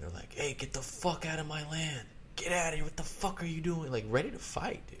guys, and they're like, hey, get the fuck out of my land. Get out of here. What the fuck are you doing? Like, ready to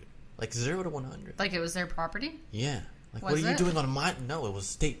fight, dude. Like, 0 to 100. Like it was their property? Yeah. Like, Was what are you it? doing on my... No, it was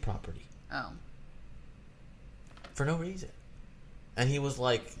state property. Oh. For no reason. And he was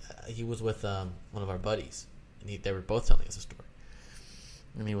like... He was with one of our buddies. And they were both telling us a story.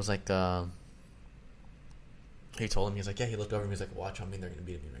 And he was like... he told him, he was like, yeah, he looked over and he was like, watch, I mean, they're going to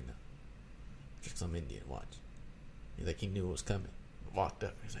beat me right now. Just 'cause I'm Indian, watch. He's like, he knew it was coming. Walked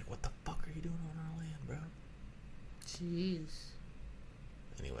up. He's like, what the fuck are you doing on our land, bro? Jeez.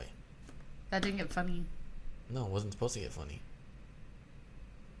 Anyway. That didn't get funny. No, it wasn't supposed to get funny.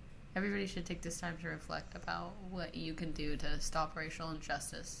 Everybody should take this time to reflect about what you can do to stop racial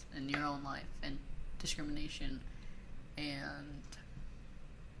injustice in your own life and discrimination and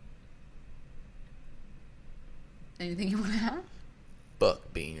anything you want to add?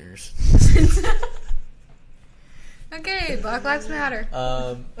 Buck beaners. Okay, Black Lives Matter.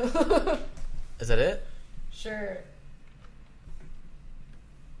 Is that it? Sure.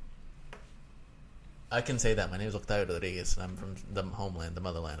 I can say that. My name is Octavio Rodriguez, and I'm from the homeland, the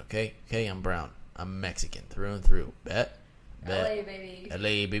motherland, okay? Okay, I'm brown. I'm Mexican, through and through. Bet? Bet. LA, baby.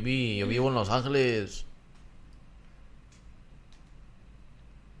 LA, baby. Yo vivo en Los Angeles.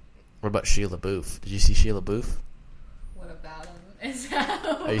 What about Sheila Booth? Did you see Sheila Booth? What about him? Is that...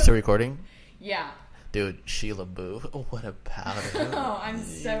 Are you still recording? Yeah. Dude, Sheila Booth. Oh, what a powder. Oh, I'm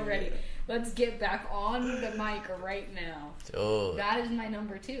so ready. Let's get back on the mic right now. Oh. That is my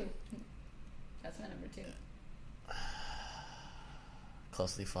number 2. That's my number 2.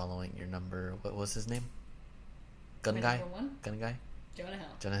 Closely following your number. What was his name? Gun My guy? number 1? Gun guy? Jonah Hill.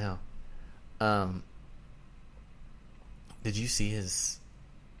 Jonah Hill. Did you see his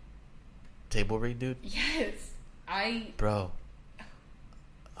table read, dude? Yes. Bro.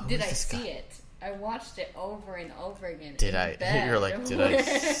 Did I see it? I watched it over and over again. Did in I? bed. You're like, did I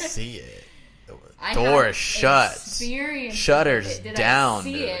see it? I Door have shut. experience Shutters with it. Did down. I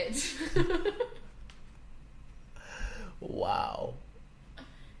see dude. it? Wow.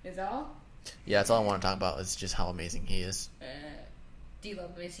 Is that all? Yeah, that's all I want to talk about. Is just how amazing he is. Do you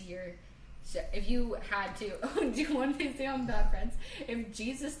love this year? So if you had to, do you want to say on Bad Friends? If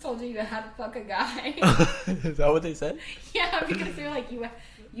Jesus told you had to fuck a guy, Is that what they said? yeah, because they're like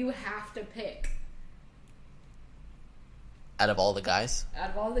you have to pick Out of all the guys?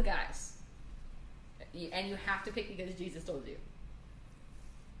 out of all the guys, and you have to pick because Jesus told you.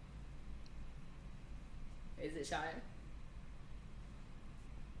 Is it Shia?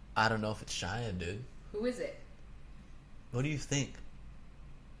 I don't know if it's Shia, dude. Who is it? What do you think?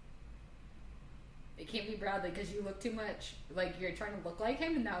 It can't be Bradley because you look too much like you're trying to look like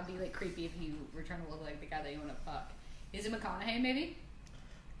him, and that would be like creepy if you were trying to look like the guy that you want to fuck. Is it McConaughey, maybe?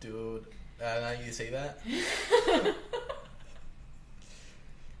 Dude, now you say that?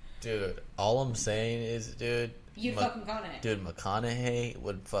 Dude, all I'm saying is, dude... You fuck McConaughey. Dude,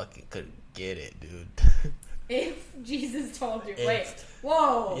 McConaughey could get it, dude. If Jesus told you, If- wait,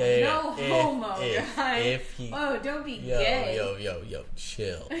 whoa, Yeah, no if- homo, if- guys. if he- Whoa, don't be gay. Yo,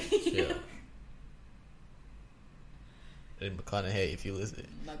 chill. And McConaughey, if you listen.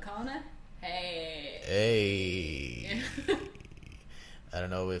 McConaughey? Hey. I don't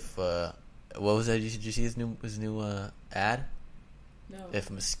know if, what was that? Did you see his new ad? No. If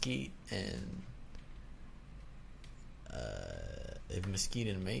Mesquite and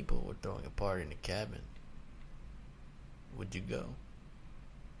Maple were throwing a party in the cabin, would you go?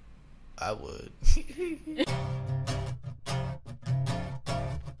 I would.